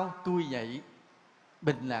 Ai sao tôi vậy,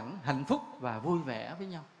 bình đẳng, hạnh phúc và vui vẻ với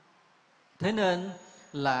nhau. Thế nên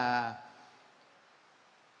là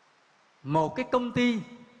một cái công ty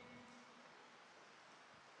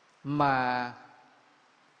mà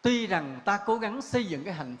tuy rằng ta cố gắng xây dựng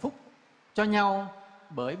cái hạnh phúc cho nhau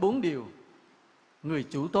bởi 4 điều: người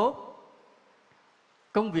chủ tốt,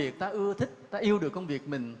 công việc ta ưa thích, ta yêu được công việc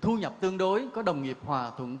mình, thu nhập tương đối, có đồng nghiệp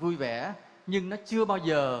hòa thuận vui vẻ, nhưng nó chưa bao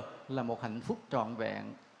giờ là một hạnh phúc trọn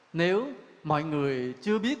vẹn. Nếu mọi người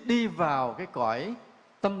chưa biết đi vào cái cõi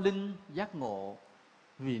tâm linh giác ngộ,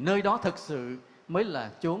 vì nơi đó thực sự mới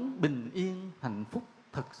là chốn bình yên hạnh phúc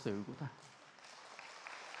thực sự của ta.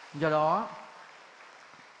 Do đó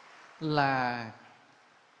là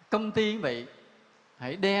công ty vậy,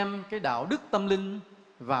 hãy đem cái đạo đức tâm linh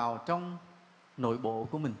vào trong nội bộ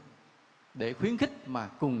của mình để khuyến khích mà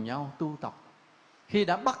cùng nhau tu tập. Khi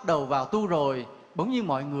đã bắt đầu vào tu rồi, bỗng nhiên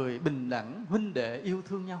mọi người bình đẳng, huynh đệ yêu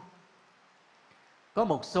thương nhau. Có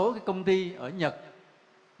một số cái công ty ở Nhật,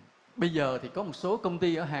 bây giờ thì có một số công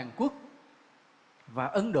ty ở Hàn Quốc và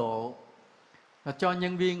Ấn Độ là cho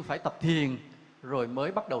nhân viên phải tập thiền rồi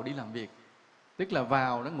mới bắt đầu đi làm việc. Tức là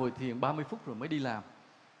vào nó ngồi thiền 30 phút rồi mới đi làm.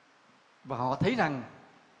 Và họ thấy rằng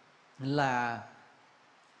là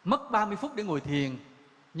mất 30 phút để ngồi thiền,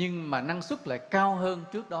 nhưng mà năng suất lại cao hơn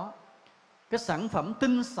trước đó. Cái sản phẩm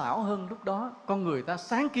tinh xảo hơn lúc đó, con người ta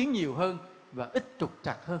sáng kiến nhiều hơn và ít trục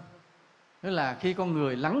trặc hơn. Tức là khi con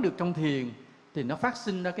người lắng được trong thiền thì nó phát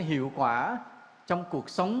sinh ra cái hiệu quả trong cuộc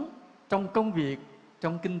sống, trong công việc,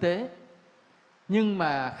 trong kinh tế. Nhưng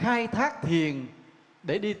mà khai thác thiền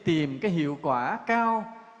để đi tìm cái hiệu quả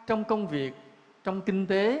cao trong công việc, trong kinh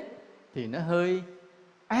tế thì nó hơi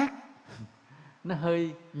ác, nó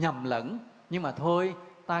hơi nhầm lẫn. Nhưng mà thôi,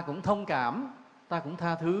 ta cũng thông cảm, ta cũng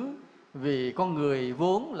tha thứ, vì con người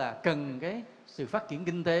vốn là cần cái sự phát triển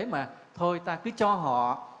kinh tế mà. Thôi ta cứ cho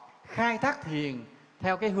họ khai thác thiền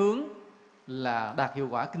theo cái hướng là đạt hiệu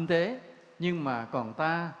quả kinh tế. Nhưng mà còn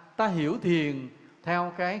ta hiểu thiền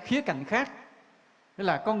theo cái khía cạnh khác. Tức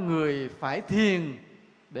là con người phải thiền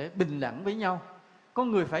để bình đẳng với nhau,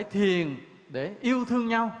 con người phải thiền để yêu thương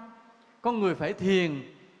nhau, con người phải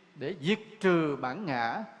thiền để diệt trừ bản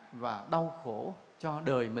ngã và đau khổ cho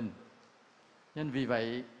đời mình. Nên vì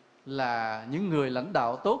vậy là những người lãnh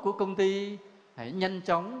đạo tốt của công ty hãy nhanh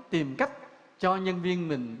chóng tìm cách cho nhân viên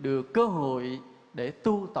mình được cơ hội để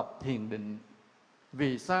tu tập thiền định.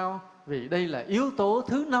 Vì sao? Vì đây là yếu tố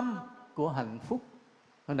thứ 5 của hạnh phúc.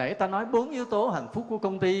 Hồi nãy ta nói 4 yếu tố hạnh phúc của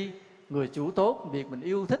công ty: người chủ tốt, việc mình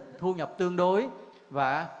yêu thích, thu nhập tương đối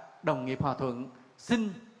và đồng nghiệp hòa thuận. Xin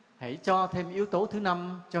hãy cho thêm yếu tố thứ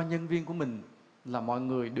 5 cho nhân viên của mình, là mọi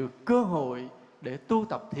người được cơ hội để tu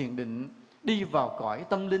tập thiền định, đi vào cõi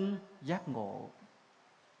tâm linh giác ngộ.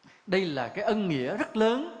 Đây là cái ân nghĩa rất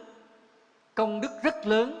lớn, công đức rất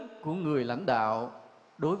lớn của người lãnh đạo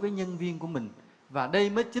đối với nhân viên của mình. Và đây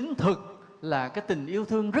mới chính thực là cái tình yêu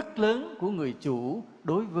thương rất lớn của người chủ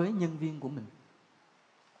đối với nhân viên của mình.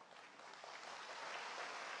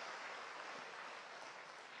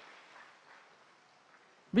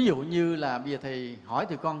 Ví dụ như là bây giờ thầy hỏi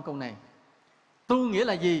tụi con câu này: tu nghĩa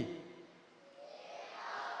là gì?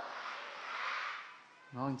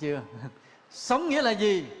 Ngon chưa? Sống nghĩa là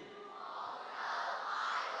gì?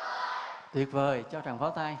 Tuyệt vời, cho tràng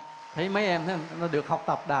pháo tay. Thấy mấy em nó được học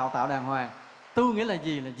tập đào tạo đàng hoàng. Tu nghĩa là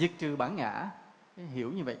gì? Là diệt trừ bản ngã.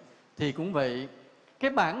 Hiểu như vậy. Thì cũng vậy,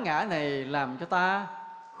 cái bản ngã này làm cho ta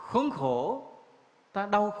khốn khổ, ta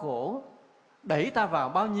đau khổ, đẩy ta vào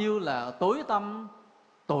bao nhiêu là tối tăm,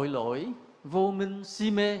 tội lỗi, vô minh,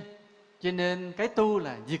 si mê. Cho nên cái tu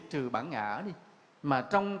là diệt trừ bản ngã đi. Mà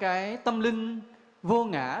trong cái tâm linh vô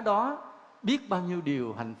ngã đó, biết bao nhiêu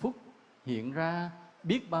điều hạnh phúc hiện ra,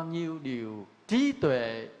 biết bao nhiêu điều trí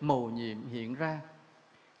tuệ mầu nhiệm hiện ra.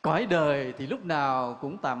 Cõi đời thì lúc nào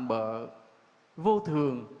cũng tạm bợ, vô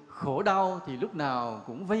thường, khổ đau thì lúc nào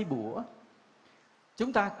cũng vây bủa.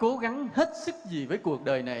 Chúng ta cố gắng hết sức gì với cuộc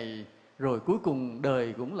đời này, rồi cuối cùng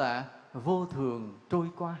đời cũng là vô thường trôi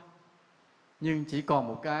qua. Nhưng chỉ còn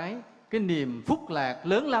một cái niềm phúc lạc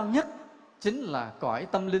lớn lao nhất, chính là cõi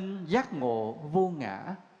tâm linh giác ngộ vô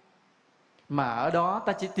ngã. Mà ở đó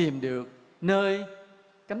ta chỉ tìm được nơi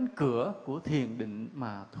cánh cửa của thiền định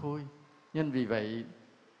mà thôi. Nên vì vậy,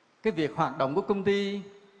 cái việc hoạt động của công ty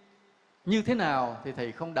như thế nào thì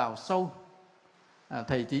thầy không đào sâu.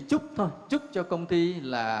 Thầy chỉ chúc thôi, chúc cho công ty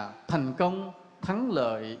là thành công, thắng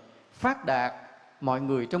lợi, phát đạt, mọi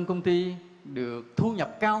người trong công ty được thu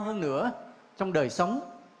nhập cao hơn nữa trong đời sống,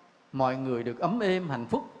 mọi người được ấm êm, hạnh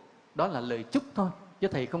phúc. Đó là lời chúc thôi, chứ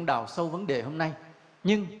thầy không đào sâu vấn đề hôm nay.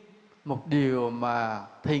 Nhưng một điều mà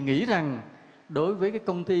thầy nghĩ rằng đối với cái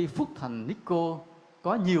công ty Phúc Thành Nico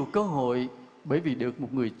có nhiều cơ hội, bởi vì được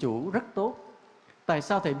một người chủ rất tốt. Tại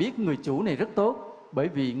sao thầy biết người chủ này rất tốt? Bởi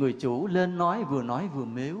vì người chủ lên nói vừa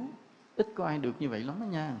mếu. Ít có ai được như vậy lắm đó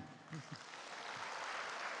nha.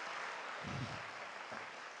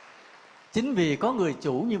 Chính vì có người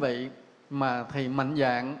chủ như vậy mà thầy mạnh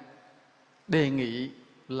dạn đề nghị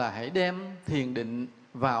là hãy đem thiền định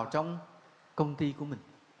vào trong công ty của mình,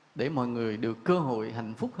 để mọi người được cơ hội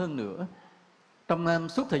hạnh phúc hơn nữa. Trong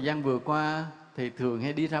suốt thời gian vừa qua, thì thường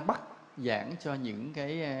hay đi ra Bắc giảng cho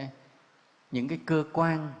những cái cơ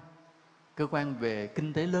quan về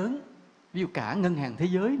kinh tế lớn, ví dụ cả ngân hàng thế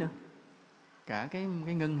giới nữa, cả cái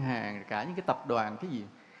ngân hàng, cả những cái tập đoàn, cái gì,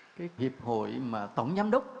 cái hiệp hội mà tổng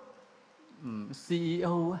giám đốc,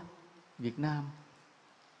 CEO Việt Nam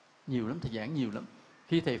nhiều lắm, thầy giảng nhiều lắm.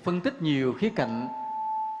 Khi thầy phân tích nhiều khía cạnh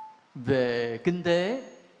về kinh tế,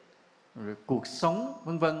 rồi cuộc sống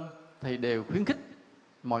vân vân, thầy đều khuyến khích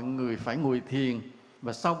mọi người phải ngồi thiền,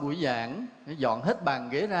 và sau buổi giảng dọn hết bàn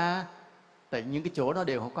ghế ra, tại những cái chỗ đó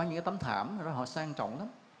đều có những cái tấm thảm đó, họ sang trọng lắm.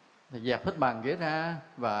 Thầy dẹp hết bàn ghế ra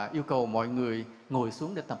và yêu cầu mọi người ngồi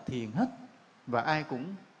xuống để tập thiền hết, và ai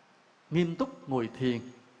cũng nghiêm túc ngồi thiền.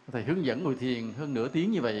 Thầy hướng dẫn ngồi thiền hơn nửa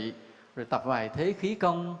tiếng như vậy, rồi tập vài thế khí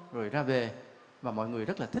công rồi ra về, và mọi người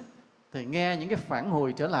rất là thích. Thầy nghe những cái phản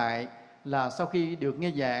hồi trở lại là sau khi được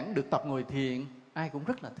nghe giảng, được tập ngồi thiền, ai cũng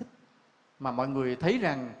rất là thích. Mà mọi người thấy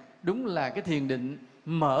rằng đúng là cái thiền định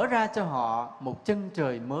mở ra cho họ một chân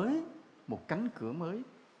trời mới, một cánh cửa mới.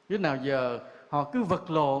 Chứ nào giờ họ cứ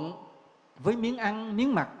vật lộn với miếng ăn,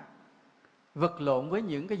 miếng mặc, vật lộn với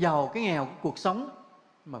những cái giàu, cái nghèo của cuộc sống,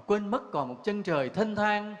 mà quên mất còn một chân trời thênh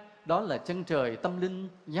thang, đó là chân trời tâm linh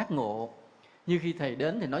giác ngộ. Như khi thầy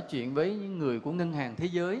đến thì nói chuyện với những người của Ngân hàng Thế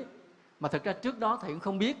giới, mà thật ra trước đó thầy cũng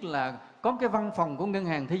không biết là có cái văn phòng của Ngân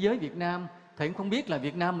hàng Thế giới Việt Nam. Thầy cũng không biết là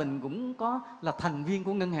Việt Nam mình cũng có là thành viên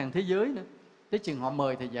của Ngân hàng Thế giới nữa. Thế chừng họ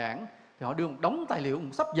mời thầy giảng thì họ đưa một đống tài liệu, một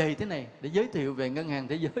xấp dày thế này để giới thiệu về Ngân hàng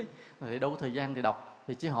Thế giới. Thầy đâu có thời gian thì đọc,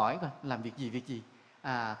 thì chỉ hỏi coi làm việc gì.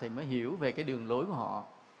 Thầy mới hiểu về cái đường lối của họ.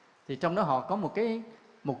 Thì trong đó họ có một cái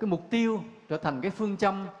mục tiêu trở thành cái phương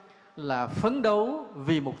châm là phấn đấu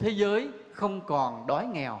vì một thế giới không còn đói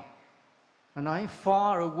nghèo. Họ nói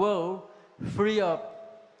for a world free of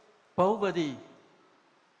poverty,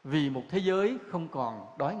 vì một thế giới không còn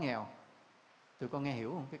đói nghèo. Tụi con nghe hiểu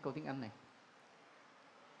không cái câu tiếng Anh này?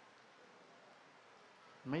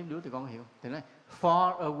 Mấy đứa tụi con hiểu. Thì nói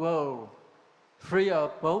for a world free of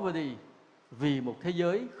poverty, vì một thế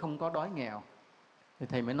giới không có đói nghèo. Thì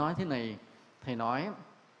thầy mới nói thế này, thầy nói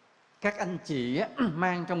các anh chị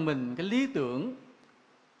mang trong mình cái lý tưởng,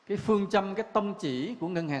 cái phương châm, cái tông chỉ của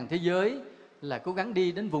Ngân hàng Thế giới là cố gắng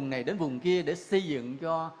đi đến vùng này đến vùng kia để xây dựng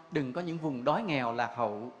cho đừng có những vùng đói nghèo lạc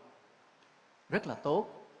hậu. Rất là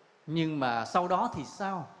tốt. Nhưng mà sau đó thì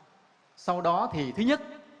sao? Sau đó thì thứ nhất,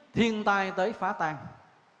 thiên tai tới phá tan.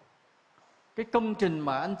 Cái công trình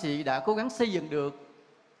mà anh chị đã cố gắng xây dựng được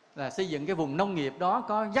là xây dựng cái vùng nông nghiệp đó,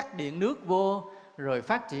 có dắt điện nước vô, rồi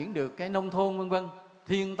phát triển được cái nông thôn vân vân.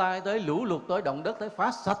 Thiên tai tới, lũ lụt tới, động đất tới,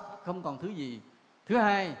 phá sạch, không còn thứ gì. Thứ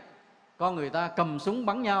hai, con người ta cầm súng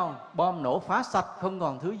bắn nhau, bom nổ phá sạch, không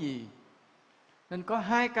còn thứ gì. Nên có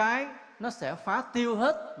hai cái nó sẽ phá tiêu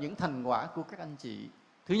hết những thành quả của các anh chị.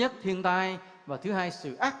 Thứ nhất thiên tai, và thứ hai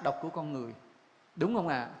sự ác độc của con người. Đúng không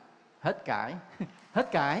ạ? Hết cãi.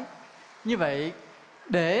 Hết cãi. Như vậy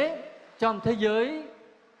để trong thế giới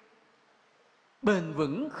bền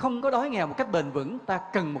vững, không có đói nghèo một cách bền vững, ta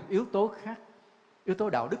cần một yếu tố khác, yếu tố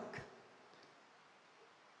đạo đức.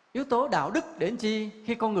 Yếu tố đạo đức để làm chi?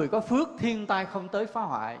 Khi con người có phước, thiên tai không tới phá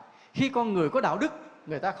hoại. Khi con người có đạo đức,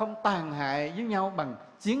 người ta không tàn hại với nhau bằng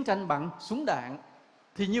chiến tranh, bằng súng đạn.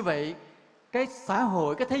 Thì như vậy cái xã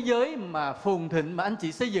hội, cái thế giới mà phồn thịnh mà anh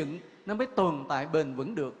chị xây dựng nó mới tồn tại bền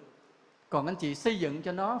vững được. Còn anh chị xây dựng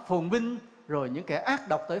cho nó phồn vinh, rồi những kẻ ác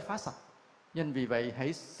độc tới phá sạch. Nên vì vậy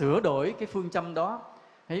hãy sửa đổi cái phương châm đó,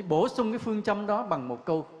 hãy bổ sung cái phương châm đó bằng một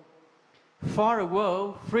câu: For a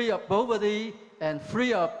world free of poverty and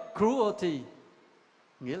free of cruelty.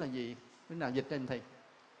 Nghĩa là gì? Cái nào dịch trên thầy?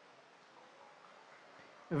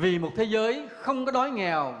 Vì một thế giới không có đói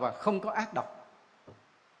nghèo và không có ác độc.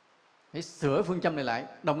 Hãy sửa phương châm này lại.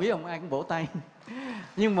 Đồng ý không? Ai cũng vỗ tay.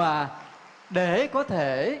 Nhưng mà để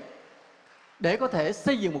có thể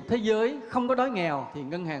xây dựng một thế giới không có đói nghèo thì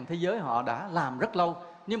Ngân hàng Thế giới họ đã làm rất lâu.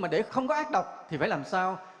 Nhưng mà để không có ác độc thì phải làm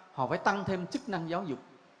sao? Họ phải tăng thêm chức năng giáo dục.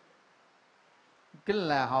 Cái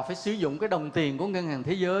là họ phải sử dụng cái đồng tiền của Ngân hàng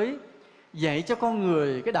Thế giới, dạy cho con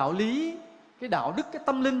người cái đạo lý, cái đạo đức, cái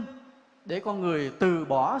tâm linh, để con người từ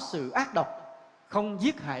bỏ sự ác độc, không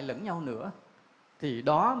giết hại lẫn nhau nữa. Thì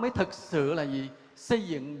đó mới thực sự là gì? Xây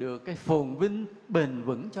dựng được cái phồn vinh bền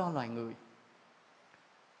vững cho loài người.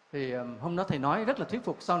 Thì hôm đó thầy nói rất là thuyết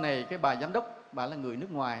phục. Sau này cái bà giám đốc, bà là người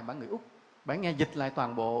nước ngoài, bà người Úc, bà nghe dịch lại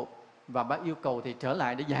toàn bộ, và bà yêu cầu thì trở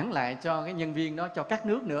lại để giảng lại cho cái nhân viên đó, cho các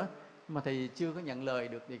nước nữa. Mà thầy chưa có nhận lời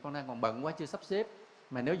được, thì con đang còn bận quá chưa sắp xếp.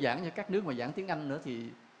 Mà nếu giảng cho các nước mà giảng tiếng Anh nữa thì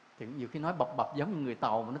nhiều khi nói bập giống như người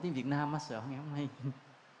Tàu mà nói tiếng Việt Nam á, sợ nghe không hay.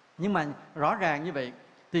 Nhưng mà rõ ràng như vậy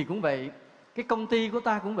thì cũng vậy, cái công ty của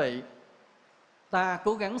ta cũng vậy. Ta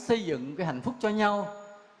cố gắng xây dựng cái hạnh phúc cho nhau,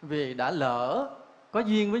 vì đã lỡ có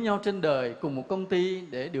duyên với nhau trên đời cùng một công ty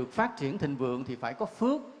để được phát triển thịnh vượng thì phải có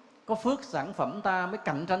phước. Có phước sản phẩm ta mới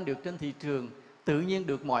cạnh tranh được trên thị trường, tự nhiên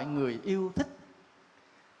được mọi người yêu thích.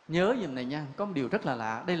 Nhớ dùm này nha, có một điều rất là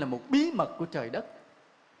lạ. Đây là một bí mật của trời đất,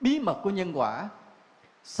 bí mật của nhân quả.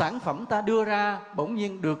 Sản phẩm ta đưa ra bỗng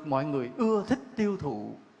nhiên được mọi người ưa thích tiêu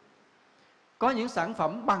thụ. Có những sản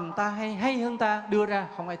phẩm bằng ta hay hơn ta đưa ra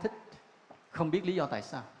không ai thích, không biết lý do tại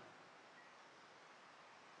sao.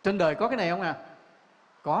 Trên đời có cái này không à?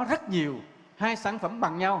 Có rất nhiều. Hai sản phẩm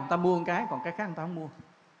bằng nhau, người ta mua một cái, còn cái khác người ta không mua.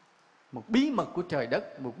 Một bí mật của trời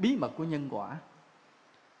đất, một bí mật của nhân quả.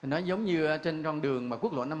 Nó giống như trên con đường mà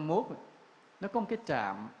quốc lộ 51, nó có một cái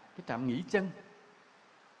trạm nghỉ chân.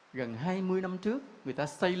 Gần 20 năm trước người ta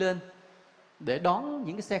xây lên để đón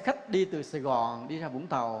những cái xe khách đi từ Sài Gòn đi ra Vũng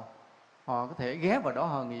Tàu. Họ có thể ghé vào đó,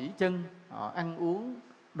 họ nghỉ chân, họ ăn uống,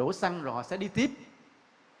 đổ xăng rồi họ sẽ đi tiếp.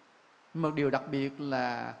 Một điều đặc biệt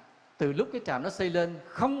là từ lúc cái trạm nó xây lên,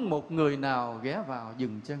 không một người nào ghé vào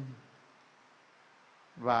dừng chân.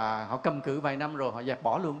 Và họ cầm cự vài năm rồi họ dẹp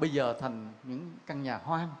bỏ luôn. Bây giờ thành những căn nhà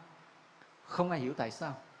hoang, không ai hiểu tại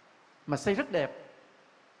sao, mà xây rất đẹp.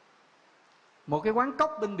 Một cái quán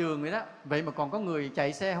cóc bên đường vậy đó, vậy mà còn có người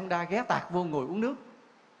chạy xe Honda ghé tạt vô ngồi uống nước.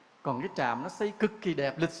 Còn cái trạm nó xây cực kỳ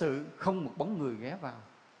đẹp, lịch sự, không một bóng người ghé vào.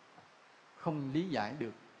 Không lý giải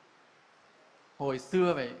được. Hồi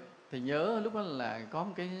xưa vậy thì nhớ lúc đó là có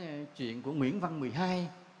một cái chuyện của Nguyễn Văn 12.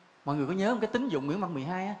 Mọi người có nhớ một cái tín dụng Nguyễn Văn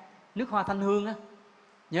 12 á, nước hoa Thanh Hương á,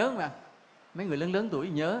 nhớ không ạ? Mấy người lớn lớn tuổi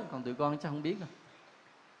nhớ, còn tụi con chắc không biết đâu.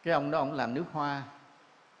 Cái ông đó ông làm nước hoa,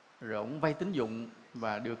 rồi ông vay tín dụng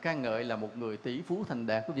và được ca ngợi là một người tỷ phú thành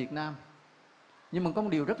đạt của Việt Nam. Nhưng mà có một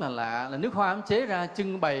điều rất là lạ là nước hoa ông chế ra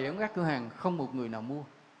trưng bày ở các cửa hàng, không một người nào mua.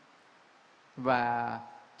 Và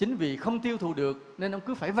chính vì không tiêu thụ được nên ông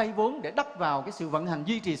cứ phải vay vốn để đắp vào cái sự vận hành,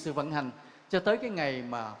 duy trì sự vận hành cho tới cái ngày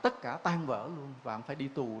mà tất cả tan vỡ luôn và ông phải đi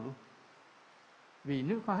tù luôn. Vì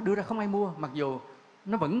nước hoa đưa ra không ai mua, mặc dù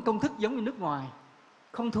nó vẫn công thức giống như nước ngoài,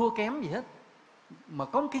 không thua kém gì hết. Mà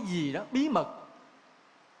có cái gì đó bí mật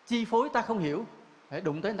chi phối ta không hiểu, để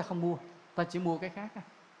đụng tới người ta không mua, ta chỉ mua cái khác.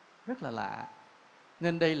 Rất là lạ.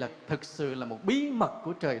 Nên đây là thực sự là một bí mật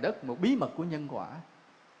của trời đất, một bí mật của nhân quả.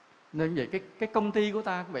 Nên vậy cái công ty của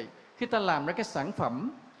ta vậy, khi ta làm ra cái sản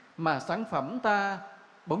phẩm mà sản phẩm ta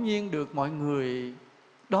bỗng nhiên được mọi người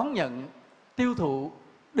đón nhận, tiêu thụ,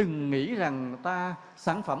 đừng nghĩ rằng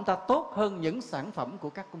sản phẩm ta tốt hơn những sản phẩm của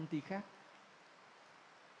các công ty khác.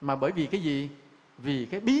 Mà bởi vì cái gì? Vì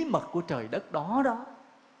cái bí mật của trời đất đó đó.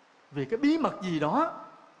 Vì cái bí mật gì đó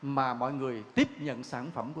mà mọi người tiếp nhận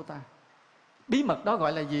sản phẩm của ta. Bí mật đó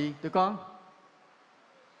gọi là gì tụi con?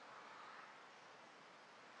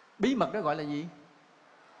 Bí mật đó gọi là gì?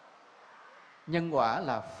 Nhân quả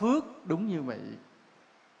là phước, đúng như vậy.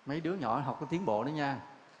 Mấy đứa nhỏ học có tiến bộ đó nha,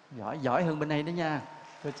 giỏi hơn bên đây đó nha,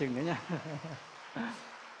 coi chừng nữa nha.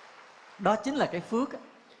 Đó chính là cái phước,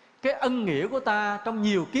 cái ân nghĩa của ta trong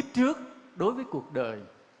nhiều kiếp trước đối với cuộc đời.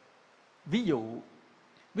 Ví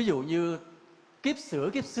dụ như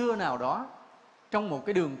kiếp xưa nào đó, trong một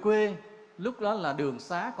cái đường quê, lúc đó là đường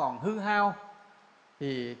xá còn hư hao,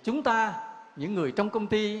 thì chúng ta, những người trong công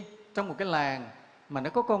ty, trong một cái làng mà nó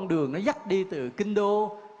có con đường nó dắt đi từ Kinh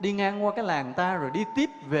Đô, đi ngang qua cái làng ta rồi đi tiếp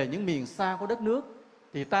về những miền xa của đất nước,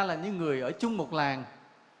 thì ta là những người ở chung một làng.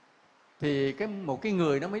 Thì một cái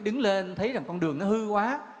người nó mới đứng lên thấy rằng con đường nó hư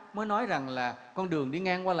quá, mới nói rằng là con đường đi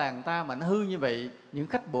ngang qua làng ta mà nó hư như vậy, những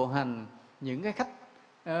khách bộ hành, những cái khách,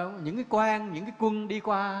 những cái quan, những cái quân đi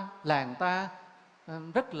qua làng ta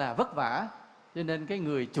rất là vất vả. Cho nên cái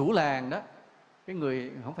người chủ làng đó, cái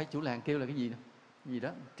người không phải chủ làng kêu là cái gì đó,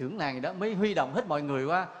 trưởng làng gì đó, mới huy động hết mọi người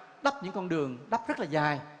qua đắp những con đường, đắp rất là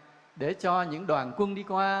dài để cho những đoàn quân đi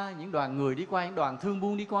qua, những đoàn người đi qua, những đoàn thương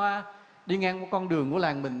buôn đi qua, đi ngang qua con đường của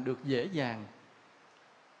làng mình được dễ dàng.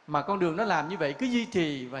 Mà con đường nó làm như vậy cứ duy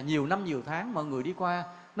trì và nhiều năm nhiều tháng mọi người đi qua,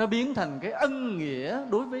 nó biến thành cái ân nghĩa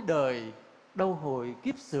đối với đời. Đâu hồi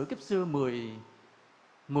kiếp xưa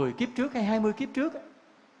 10 kiếp trước hay 20 kiếp trước.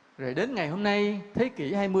 Rồi đến ngày hôm nay, thế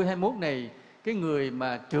kỷ 20, 21 này, cái người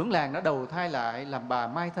mà trưởng làng đã đầu thai lại làm bà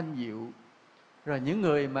Mai Thanh Diệu. Rồi những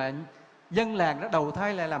người mà dân làng đã đầu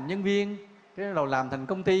thai lại làm nhân viên, cái đầu làm thành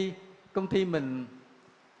công ty mình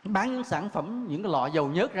bán những sản phẩm, những cái lọ dầu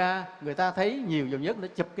nhớt ra, người ta thấy nhiều dầu nhớt, nó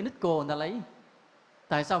chụp cái nick cô người ta lấy.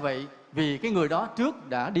 Tại sao vậy? Vì cái người đó trước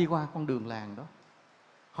đã đi qua con đường làng đó,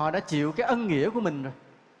 họ đã chịu cái ân nghĩa của mình rồi.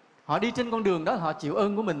 Họ đi trên con đường đó, họ chịu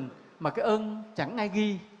ơn của mình. Mà cái ơn chẳng ai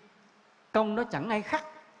ghi, công nó chẳng ai khắc,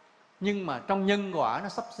 nhưng mà trong nhân quả nó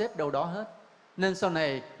sắp xếp đâu đó hết. Nên sau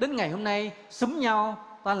này đến ngày hôm nay xúm nhau,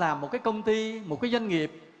 ta làm một cái công ty, một cái doanh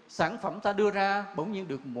nghiệp, sản phẩm ta đưa ra bỗng nhiên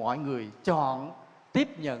được mọi người chọn,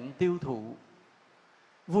 tiếp nhận, tiêu thụ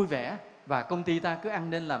vui vẻ, và công ty ta cứ ăn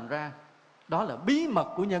nên làm ra. Đó là bí mật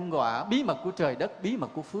của nhân quả, bí mật của trời đất, bí mật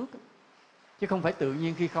của phước, chứ không phải tự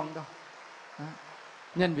nhiên khi không đâu. Đó.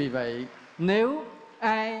 Nên vì vậy, nếu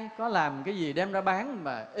ai có làm cái gì đem ra bán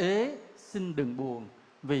mà ế, xin đừng buồn,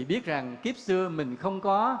 vì biết rằng kiếp xưa mình không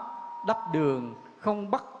có đắp đường,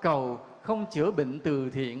 không bắt cầu, không chữa bệnh từ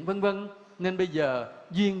thiện, vân vân, nên bây giờ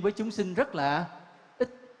duyên với chúng sinh rất là ít.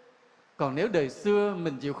 Còn nếu đời xưa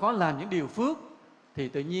mình chịu khó làm những điều phước thì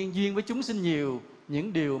tự nhiên duyên với chúng sinh nhiều,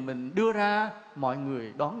 những điều mình đưa ra mọi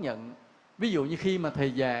người đón nhận. Ví dụ như khi mà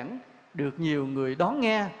thầy giảng được nhiều người đón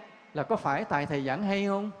nghe là có phải tại thầy giảng hay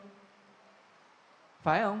không?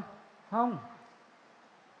 Phải không? Không.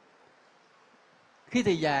 Khi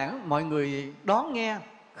thầy giảng mọi người đón nghe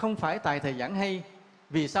không phải tại thầy giảng hay.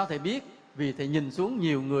 Vì sao thầy biết? Vì thầy nhìn xuống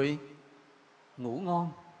nhiều người ngủ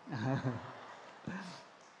ngon.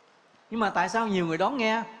 Nhưng mà tại sao nhiều người đón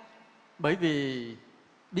nghe? Bởi vì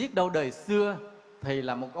biết đâu đời xưa thầy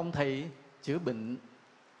là một ông thầy chữa bệnh,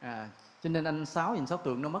 cho nên anh Sáu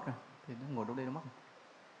Tượng nó mất rồi, thì nó ngồi đâu đây nó mất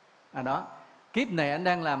rồi. Đó, kiếp này anh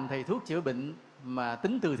đang làm thầy thuốc chữa bệnh mà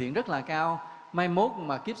tính từ thiện rất là cao. Mai mốt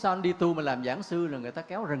mà kiếp sau anh đi tu mà làm giảng sư, rồi người ta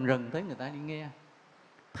kéo rần rần tới người ta đi nghe.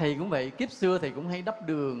 Thầy cũng vậy, kiếp xưa thầy cũng hay đắp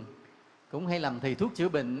đường, cũng hay làm thầy thuốc chữa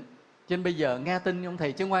bệnh. Cho nên bây giờ nghe tin ông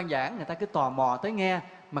thầy Chân Ngoan giảng, người ta cứ tò mò tới nghe,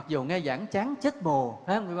 mặc dù nghe giảng chán chết mồ,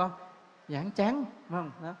 phải không con? Giảng chán, phải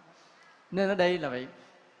không? Đó. Nên ở đây là vậy.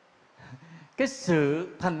 Cái sự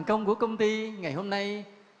thành công của công ty ngày hôm nay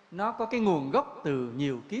nó có cái nguồn gốc từ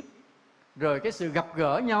nhiều kiếp. Rồi cái sự gặp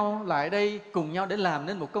gỡ nhau lại đây cùng nhau để làm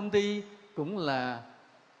nên một công ty cũng là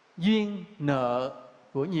duyên nợ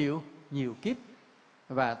của nhiều kiếp.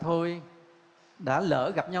 Và thôi, đã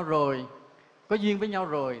lỡ gặp nhau rồi, có duyên với nhau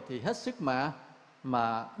rồi thì hết sức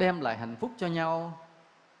mà đem lại hạnh phúc cho nhau.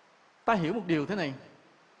 Ta hiểu một điều thế này: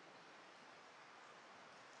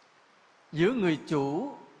 giữa người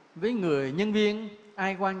chủ với người nhân viên,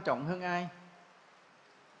 ai quan trọng hơn ai?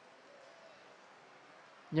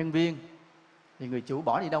 Nhân viên. Thì người chủ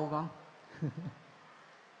bỏ đi đâu con?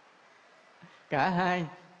 Cả hai.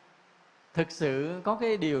 Thực sự có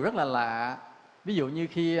cái điều rất là lạ. Ví dụ như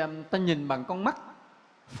khi ta nhìn bằng con mắt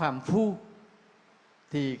phàm phu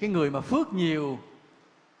thì cái người mà phước nhiều,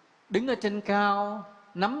 đứng ở trên cao,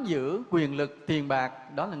 nắm giữ quyền lực, tiền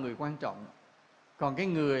bạc, đó là người quan trọng. Còn cái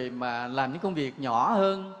người mà làm những công việc nhỏ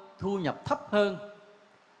hơn, thu nhập thấp hơn,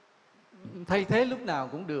 thay thế lúc nào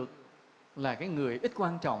cũng được, là cái người ít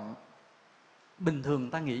quan trọng. Bình thường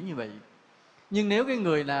ta nghĩ như vậy. Nhưng nếu cái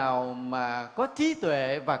người nào mà có trí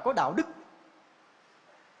tuệ và có đạo đức,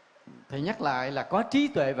 thầy nhắc lại là có trí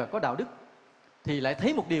tuệ và có đạo đức, thì lại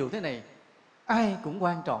thấy một điều thế này: ai cũng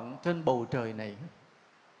quan trọng trên bầu trời này.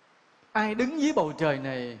 Ai đứng dưới bầu trời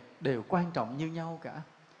này đều quan trọng như nhau cả,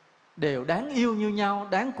 đều đáng yêu như nhau,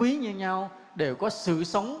 đáng quý như nhau, đều có sự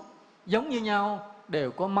sống giống như nhau,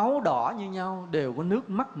 đều có máu đỏ như nhau, đều có nước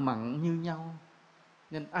mắt mặn như nhau.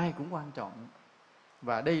 Nên ai cũng quan trọng.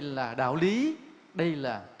 Và đây là đạo lý, đây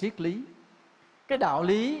là triết lý. Cái đạo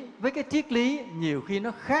lý với cái triết lý nhiều khi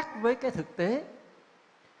nó khác với cái thực tế.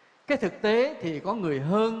 Cái thực tế thì có người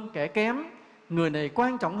hơn, kẻ kém, người này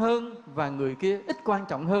quan trọng hơn và người kia ít quan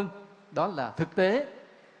trọng hơn. Đó là thực tế.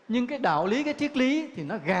 Nhưng cái đạo lý, cái triết lý thì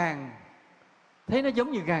nó gàn. Thấy nó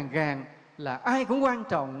giống như gàn là ai cũng quan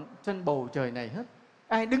trọng trên bầu trời này hết.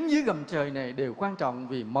 Ai đứng dưới gầm trời này đều quan trọng,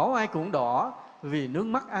 vì máu ai cũng đỏ, vì nước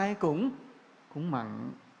mắt ai cũng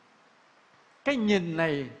mặn. Cái nhìn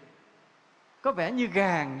này có vẻ như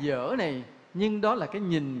gàn dở này, nhưng đó là cái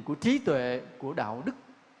nhìn của trí tuệ, của đạo đức.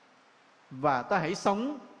 Và ta hãy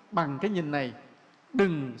sống bằng cái nhìn này,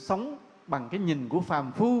 đừng sống bằng cái nhìn của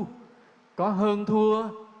phàm phu, có hơn thua,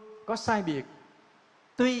 có sai biệt.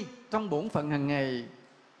 Tuy trong bổn phận hàng ngày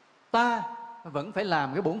ta vẫn phải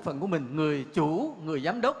làm cái bổn phận của mình, người chủ, người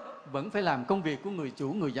giám đốc vẫn phải làm công việc của người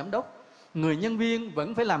chủ, người giám đốc, người nhân viên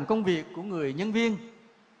vẫn phải làm công việc của người nhân viên.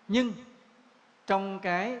 Nhưng trong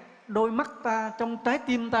cái đôi mắt ta, trong trái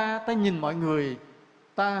tim ta, ta nhìn mọi người,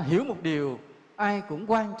 ta hiểu một điều: ai cũng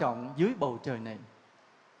quan trọng dưới bầu trời này,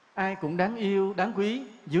 ai cũng đáng yêu, đáng quý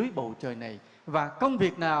dưới bầu trời này. Và công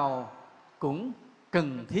việc nào cũng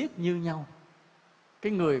cần thiết như nhau.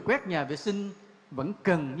 Cái người quét nhà vệ sinh vẫn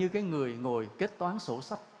cần như cái người ngồi kết toán sổ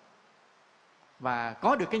sách. Và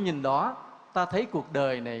có được cái nhìn đó, ta thấy cuộc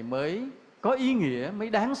đời này mới có ý nghĩa, mới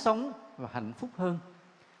đáng sống và hạnh phúc hơn.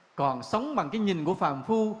 Còn sống bằng cái nhìn của phàm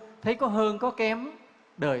phu, thấy có hơn có kém,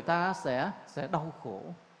 đời ta sẽ đau khổ.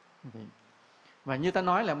 Và như ta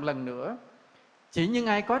nói lại một lần nữa, chỉ những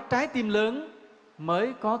ai có trái tim lớn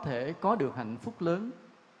mới có thể có được hạnh phúc lớn.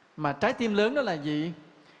 Mà trái tim lớn đó là gì?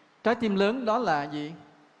 Trái tim lớn đó là gì?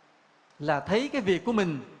 Là thấy cái việc của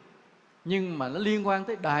mình nhưng mà nó liên quan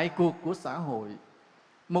tới đại cuộc của xã hội.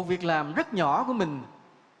 Một việc làm rất nhỏ của mình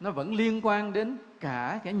nó vẫn liên quan đến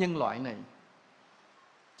cả cái nhân loại này.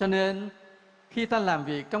 Cho nên khi ta làm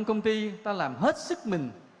việc trong công ty, ta làm hết sức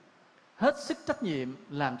mình, hết sức trách nhiệm,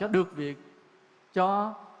 làm cho được việc,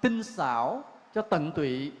 cho tinh xảo, cho tận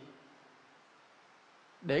tụy,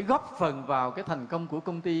 để góp phần vào cái thành công của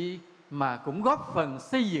công ty, mà cũng góp phần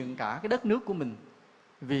xây dựng cả cái đất nước của mình.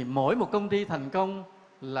 Vì mỗi một công ty thành công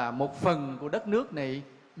là một phần của đất nước này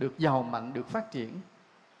được giàu mạnh, được phát triển.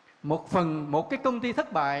 Một cái công ty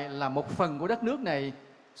thất bại là một phần của đất nước này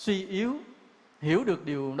suy yếu. Hiểu được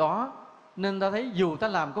điều đó nên ta thấy dù ta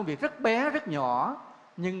làm công việc rất bé, rất nhỏ,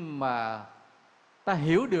 nhưng mà ta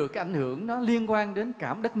hiểu được cái ảnh hưởng nó liên quan đến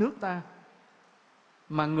cả đất nước ta.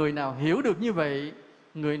 Mà người nào hiểu được như vậy,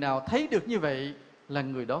 người nào thấy được như vậy là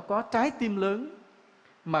người đó có trái tim lớn.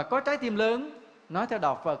 Mà có trái tim lớn, nói theo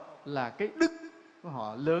đạo Phật là cái đức của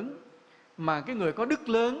họ lớn. Mà cái người có đức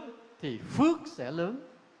lớn thì phước sẽ lớn.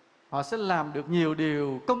 Họ sẽ làm được nhiều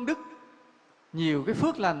điều công đức, nhiều cái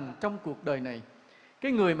phước lành trong cuộc đời này.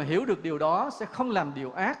 Cái người mà hiểu được điều đó sẽ không làm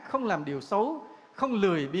điều ác, không làm điều xấu, không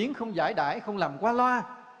lười biếng, không giải đãi, không làm qua loa.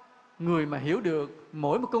 Người mà hiểu được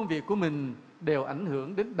mỗi một công việc của mình đều ảnh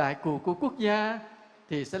hưởng đến đại cuộc của quốc gia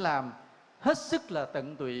thì sẽ làm hết sức là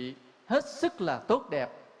tận tụy, hết sức là tốt đẹp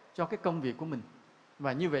cho cái công việc của mình.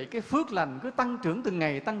 Và như vậy cái phước lành cứ tăng trưởng từng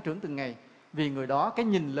ngày, tăng trưởng từng ngày. Vì người đó cái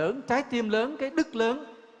nhìn lớn, trái tim lớn, cái đức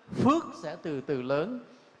lớn, phước sẽ từ từ lớn.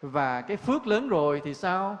 Và cái phước lớn rồi thì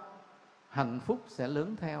sao? Hạnh phúc sẽ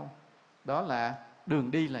lớn theo. Đó là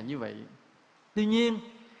đường đi là như vậy. Tuy nhiên,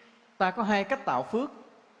 ta có hai cách tạo phước.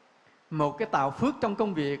 Một cái tạo phước trong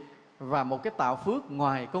công việc và một cái tạo phước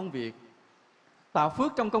ngoài công việc. Tạo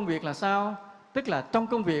phước trong công việc là sao? Tức là trong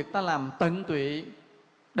công việc ta làm tận tụy,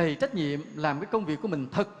 đầy trách nhiệm, làm cái công việc của mình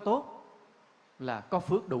thật tốt là có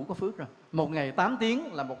phước, đủ có phước rồi. Một ngày 8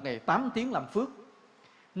 tiếng là một ngày 8 tiếng làm phước.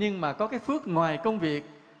 Nhưng mà có cái phước ngoài công việc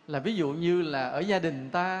là ví dụ như là ở gia đình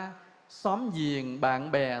ta, xóm giềng,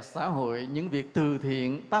 bạn bè, xã hội, những việc từ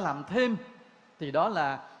thiện ta làm thêm, thì đó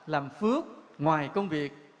là làm phước ngoài công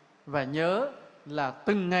việc. Và nhớ là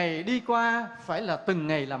từng ngày đi qua phải là từng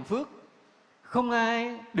ngày làm phước. Không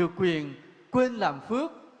ai được quyền quên làm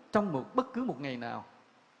phước trong bất cứ một ngày nào.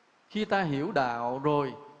 Khi ta hiểu đạo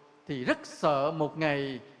rồi thì rất sợ một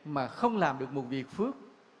ngày mà không làm được một việc phước.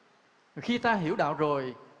 Khi ta hiểu đạo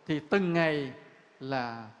rồi thì từng ngày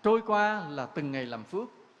là trôi qua là từng ngày làm phước.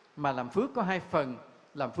 Mà làm phước có hai phần,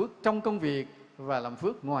 làm phước trong công việc và làm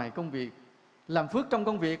phước ngoài công việc. Làm phước trong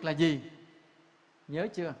công việc là gì? Nhớ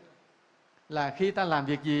chưa? Là khi ta làm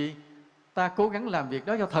việc gì, ta cố gắng làm việc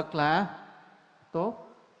đó cho thật là tốt.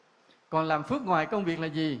 Còn làm phước ngoài công việc là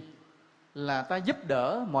gì? Là ta giúp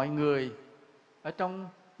đỡ mọi người ở trong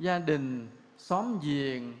gia đình, xóm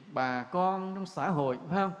giềng, bà con, trong xã hội,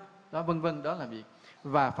 phải không? Đó, vân vân, đó là việc.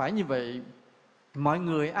 Và phải như vậy, mọi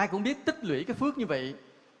người ai cũng biết tích lũy cái phước như vậy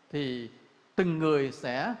thì từng người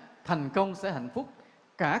sẽ thành công, sẽ hạnh phúc,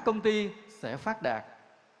 cả công ty sẽ phát đạt.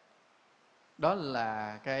 Đó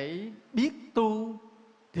là cái biết tu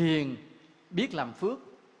thiền, biết làm phước.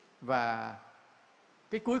 Và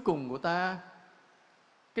cái cuối cùng của ta,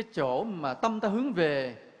 cái chỗ mà tâm ta hướng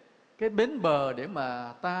về, cái bến bờ để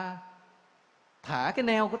mà ta thả cái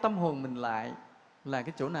neo của tâm hồn mình lại là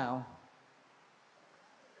cái chỗ nào?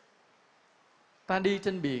 Ta đi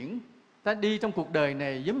trên biển, ta đi trong cuộc đời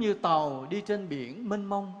này giống như tàu đi trên biển mênh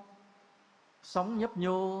mông, sóng nhấp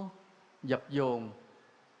nhô, dập dồn,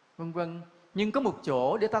 vân vân. Nhưng có một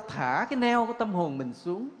chỗ để ta thả cái neo của tâm hồn mình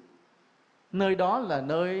xuống. Nơi đó là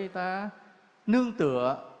nơi ta nương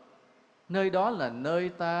tựa, nơi đó là nơi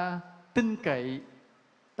ta tin cậy,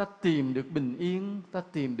 ta tìm được bình yên, ta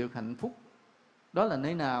tìm được hạnh phúc. Đó là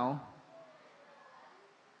nơi nào?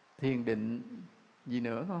 Thiền định. Gì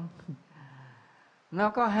nữa không? Nó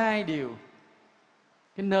có hai điều.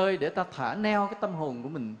 Cái nơi để ta thả neo cái tâm hồn của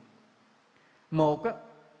mình. Một á,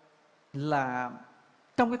 là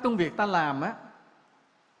trong cái công việc ta làm á,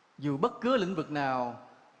 dù bất cứ lĩnh vực nào,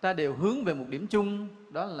 ta đều hướng về một điểm chung,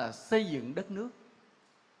 đó là xây dựng đất nước.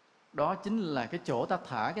 Đó chính là cái chỗ ta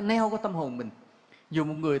thả cái neo của tâm hồn mình. Dù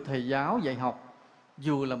một người thầy giáo dạy học,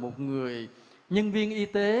 dù là một người nhân viên y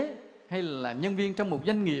tế, hay là nhân viên trong một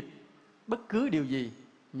doanh nghiệp, bất cứ điều gì,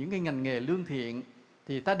 những cái ngành nghề lương thiện,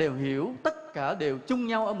 thì ta đều hiểu tất cả đều chung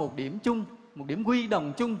nhau ở một điểm chung, một điểm quy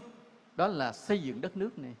đồng chung, đó là xây dựng đất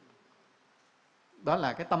nước này. Đó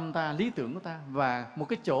là cái tâm ta, lý tưởng của ta. Và một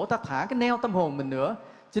cái chỗ ta thả cái neo tâm hồn mình nữa,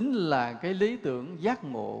 chính là cái lý tưởng giác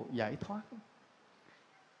ngộ, giải thoát.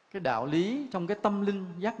 Cái đạo lý trong cái tâm linh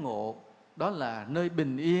giác ngộ, đó là nơi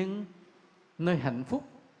bình yên, nơi hạnh phúc,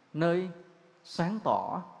 nơi sáng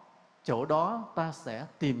tỏ. Chỗ đó ta sẽ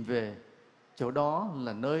tìm về, chỗ đó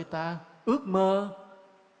là nơi ta ước mơ,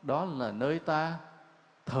 đó là nơi ta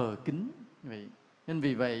thờ kính. Nên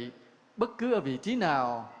vì vậy, bất cứ ở vị trí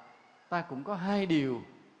nào, ta cũng có hai điều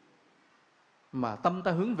mà tâm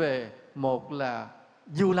ta hướng về. Một là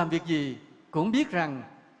dù làm việc gì cũng biết rằng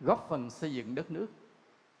góp phần xây dựng đất nước.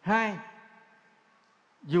 Hai,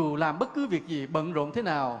 dù làm bất cứ việc gì, bận rộn thế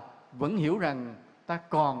nào, vẫn hiểu rằng ta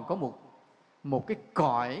còn có một cái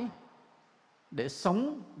cõi để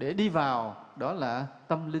sống, để đi vào, đó là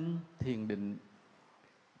tâm linh thiền định.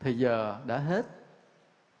 Thời giờ đã hết,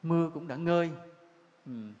 mưa cũng đã ngơi,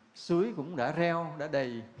 suối cũng đã reo, đã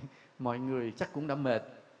đầy, mọi người chắc cũng đã mệt.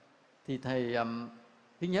 Thì Thầy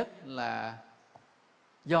thứ nhất là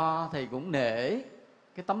do Thầy cũng nể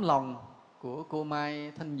cái tấm lòng của cô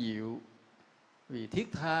Mai Thanh Diệu, vì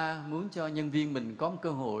thiết tha muốn cho nhân viên mình có một cơ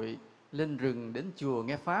hội lên rừng đến chùa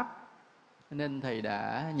nghe Pháp, nên Thầy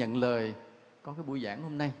đã nhận lời có cái buổi giảng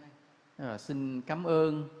hôm nay. Xin cảm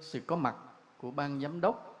ơn sự có mặt của ban giám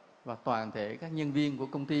đốc và toàn thể các nhân viên của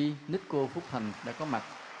công ty Nico Phúc Thành đã có mặt.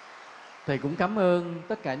 Thầy cũng cảm ơn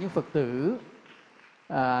tất cả những Phật tử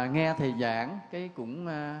nghe Thầy giảng, cái cũng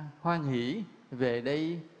hoan hỷ về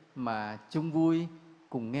đây mà chung vui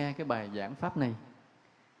cùng nghe cái bài giảng Pháp này.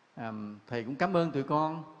 Thầy cũng cảm ơn tụi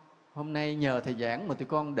con. Hôm nay nhờ Thầy giảng mà tụi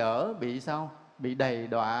con đỡ bị sao? Bị đầy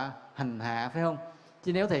đọa hành hạ, phải không?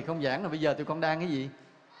 Chứ nếu Thầy không giảng là bây giờ tụi con đang cái gì?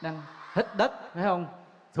 Đang hít đất, phải không?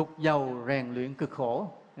 Thục dầu rèn luyện cực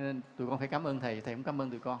khổ. Nên tụi con phải cảm ơn Thầy, Thầy cũng cảm ơn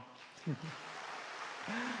tụi con.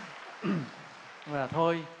 Và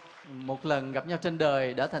thôi, một lần gặp nhau trên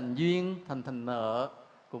đời đã thành duyên, thành nợ,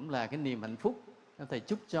 cũng là cái niềm hạnh phúc. Thầy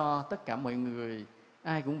chúc cho tất cả mọi người,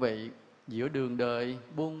 ai cũng vậy, giữa đường đời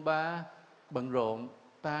buông ba bận rộn,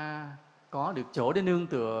 ta có được chỗ để nương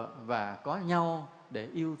tựa và có nhau để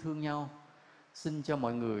yêu thương nhau. Xin cho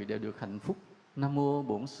mọi người đều được hạnh phúc. Nam mô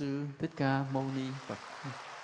Bổn Sư Thích Ca Mâu Ni Phật.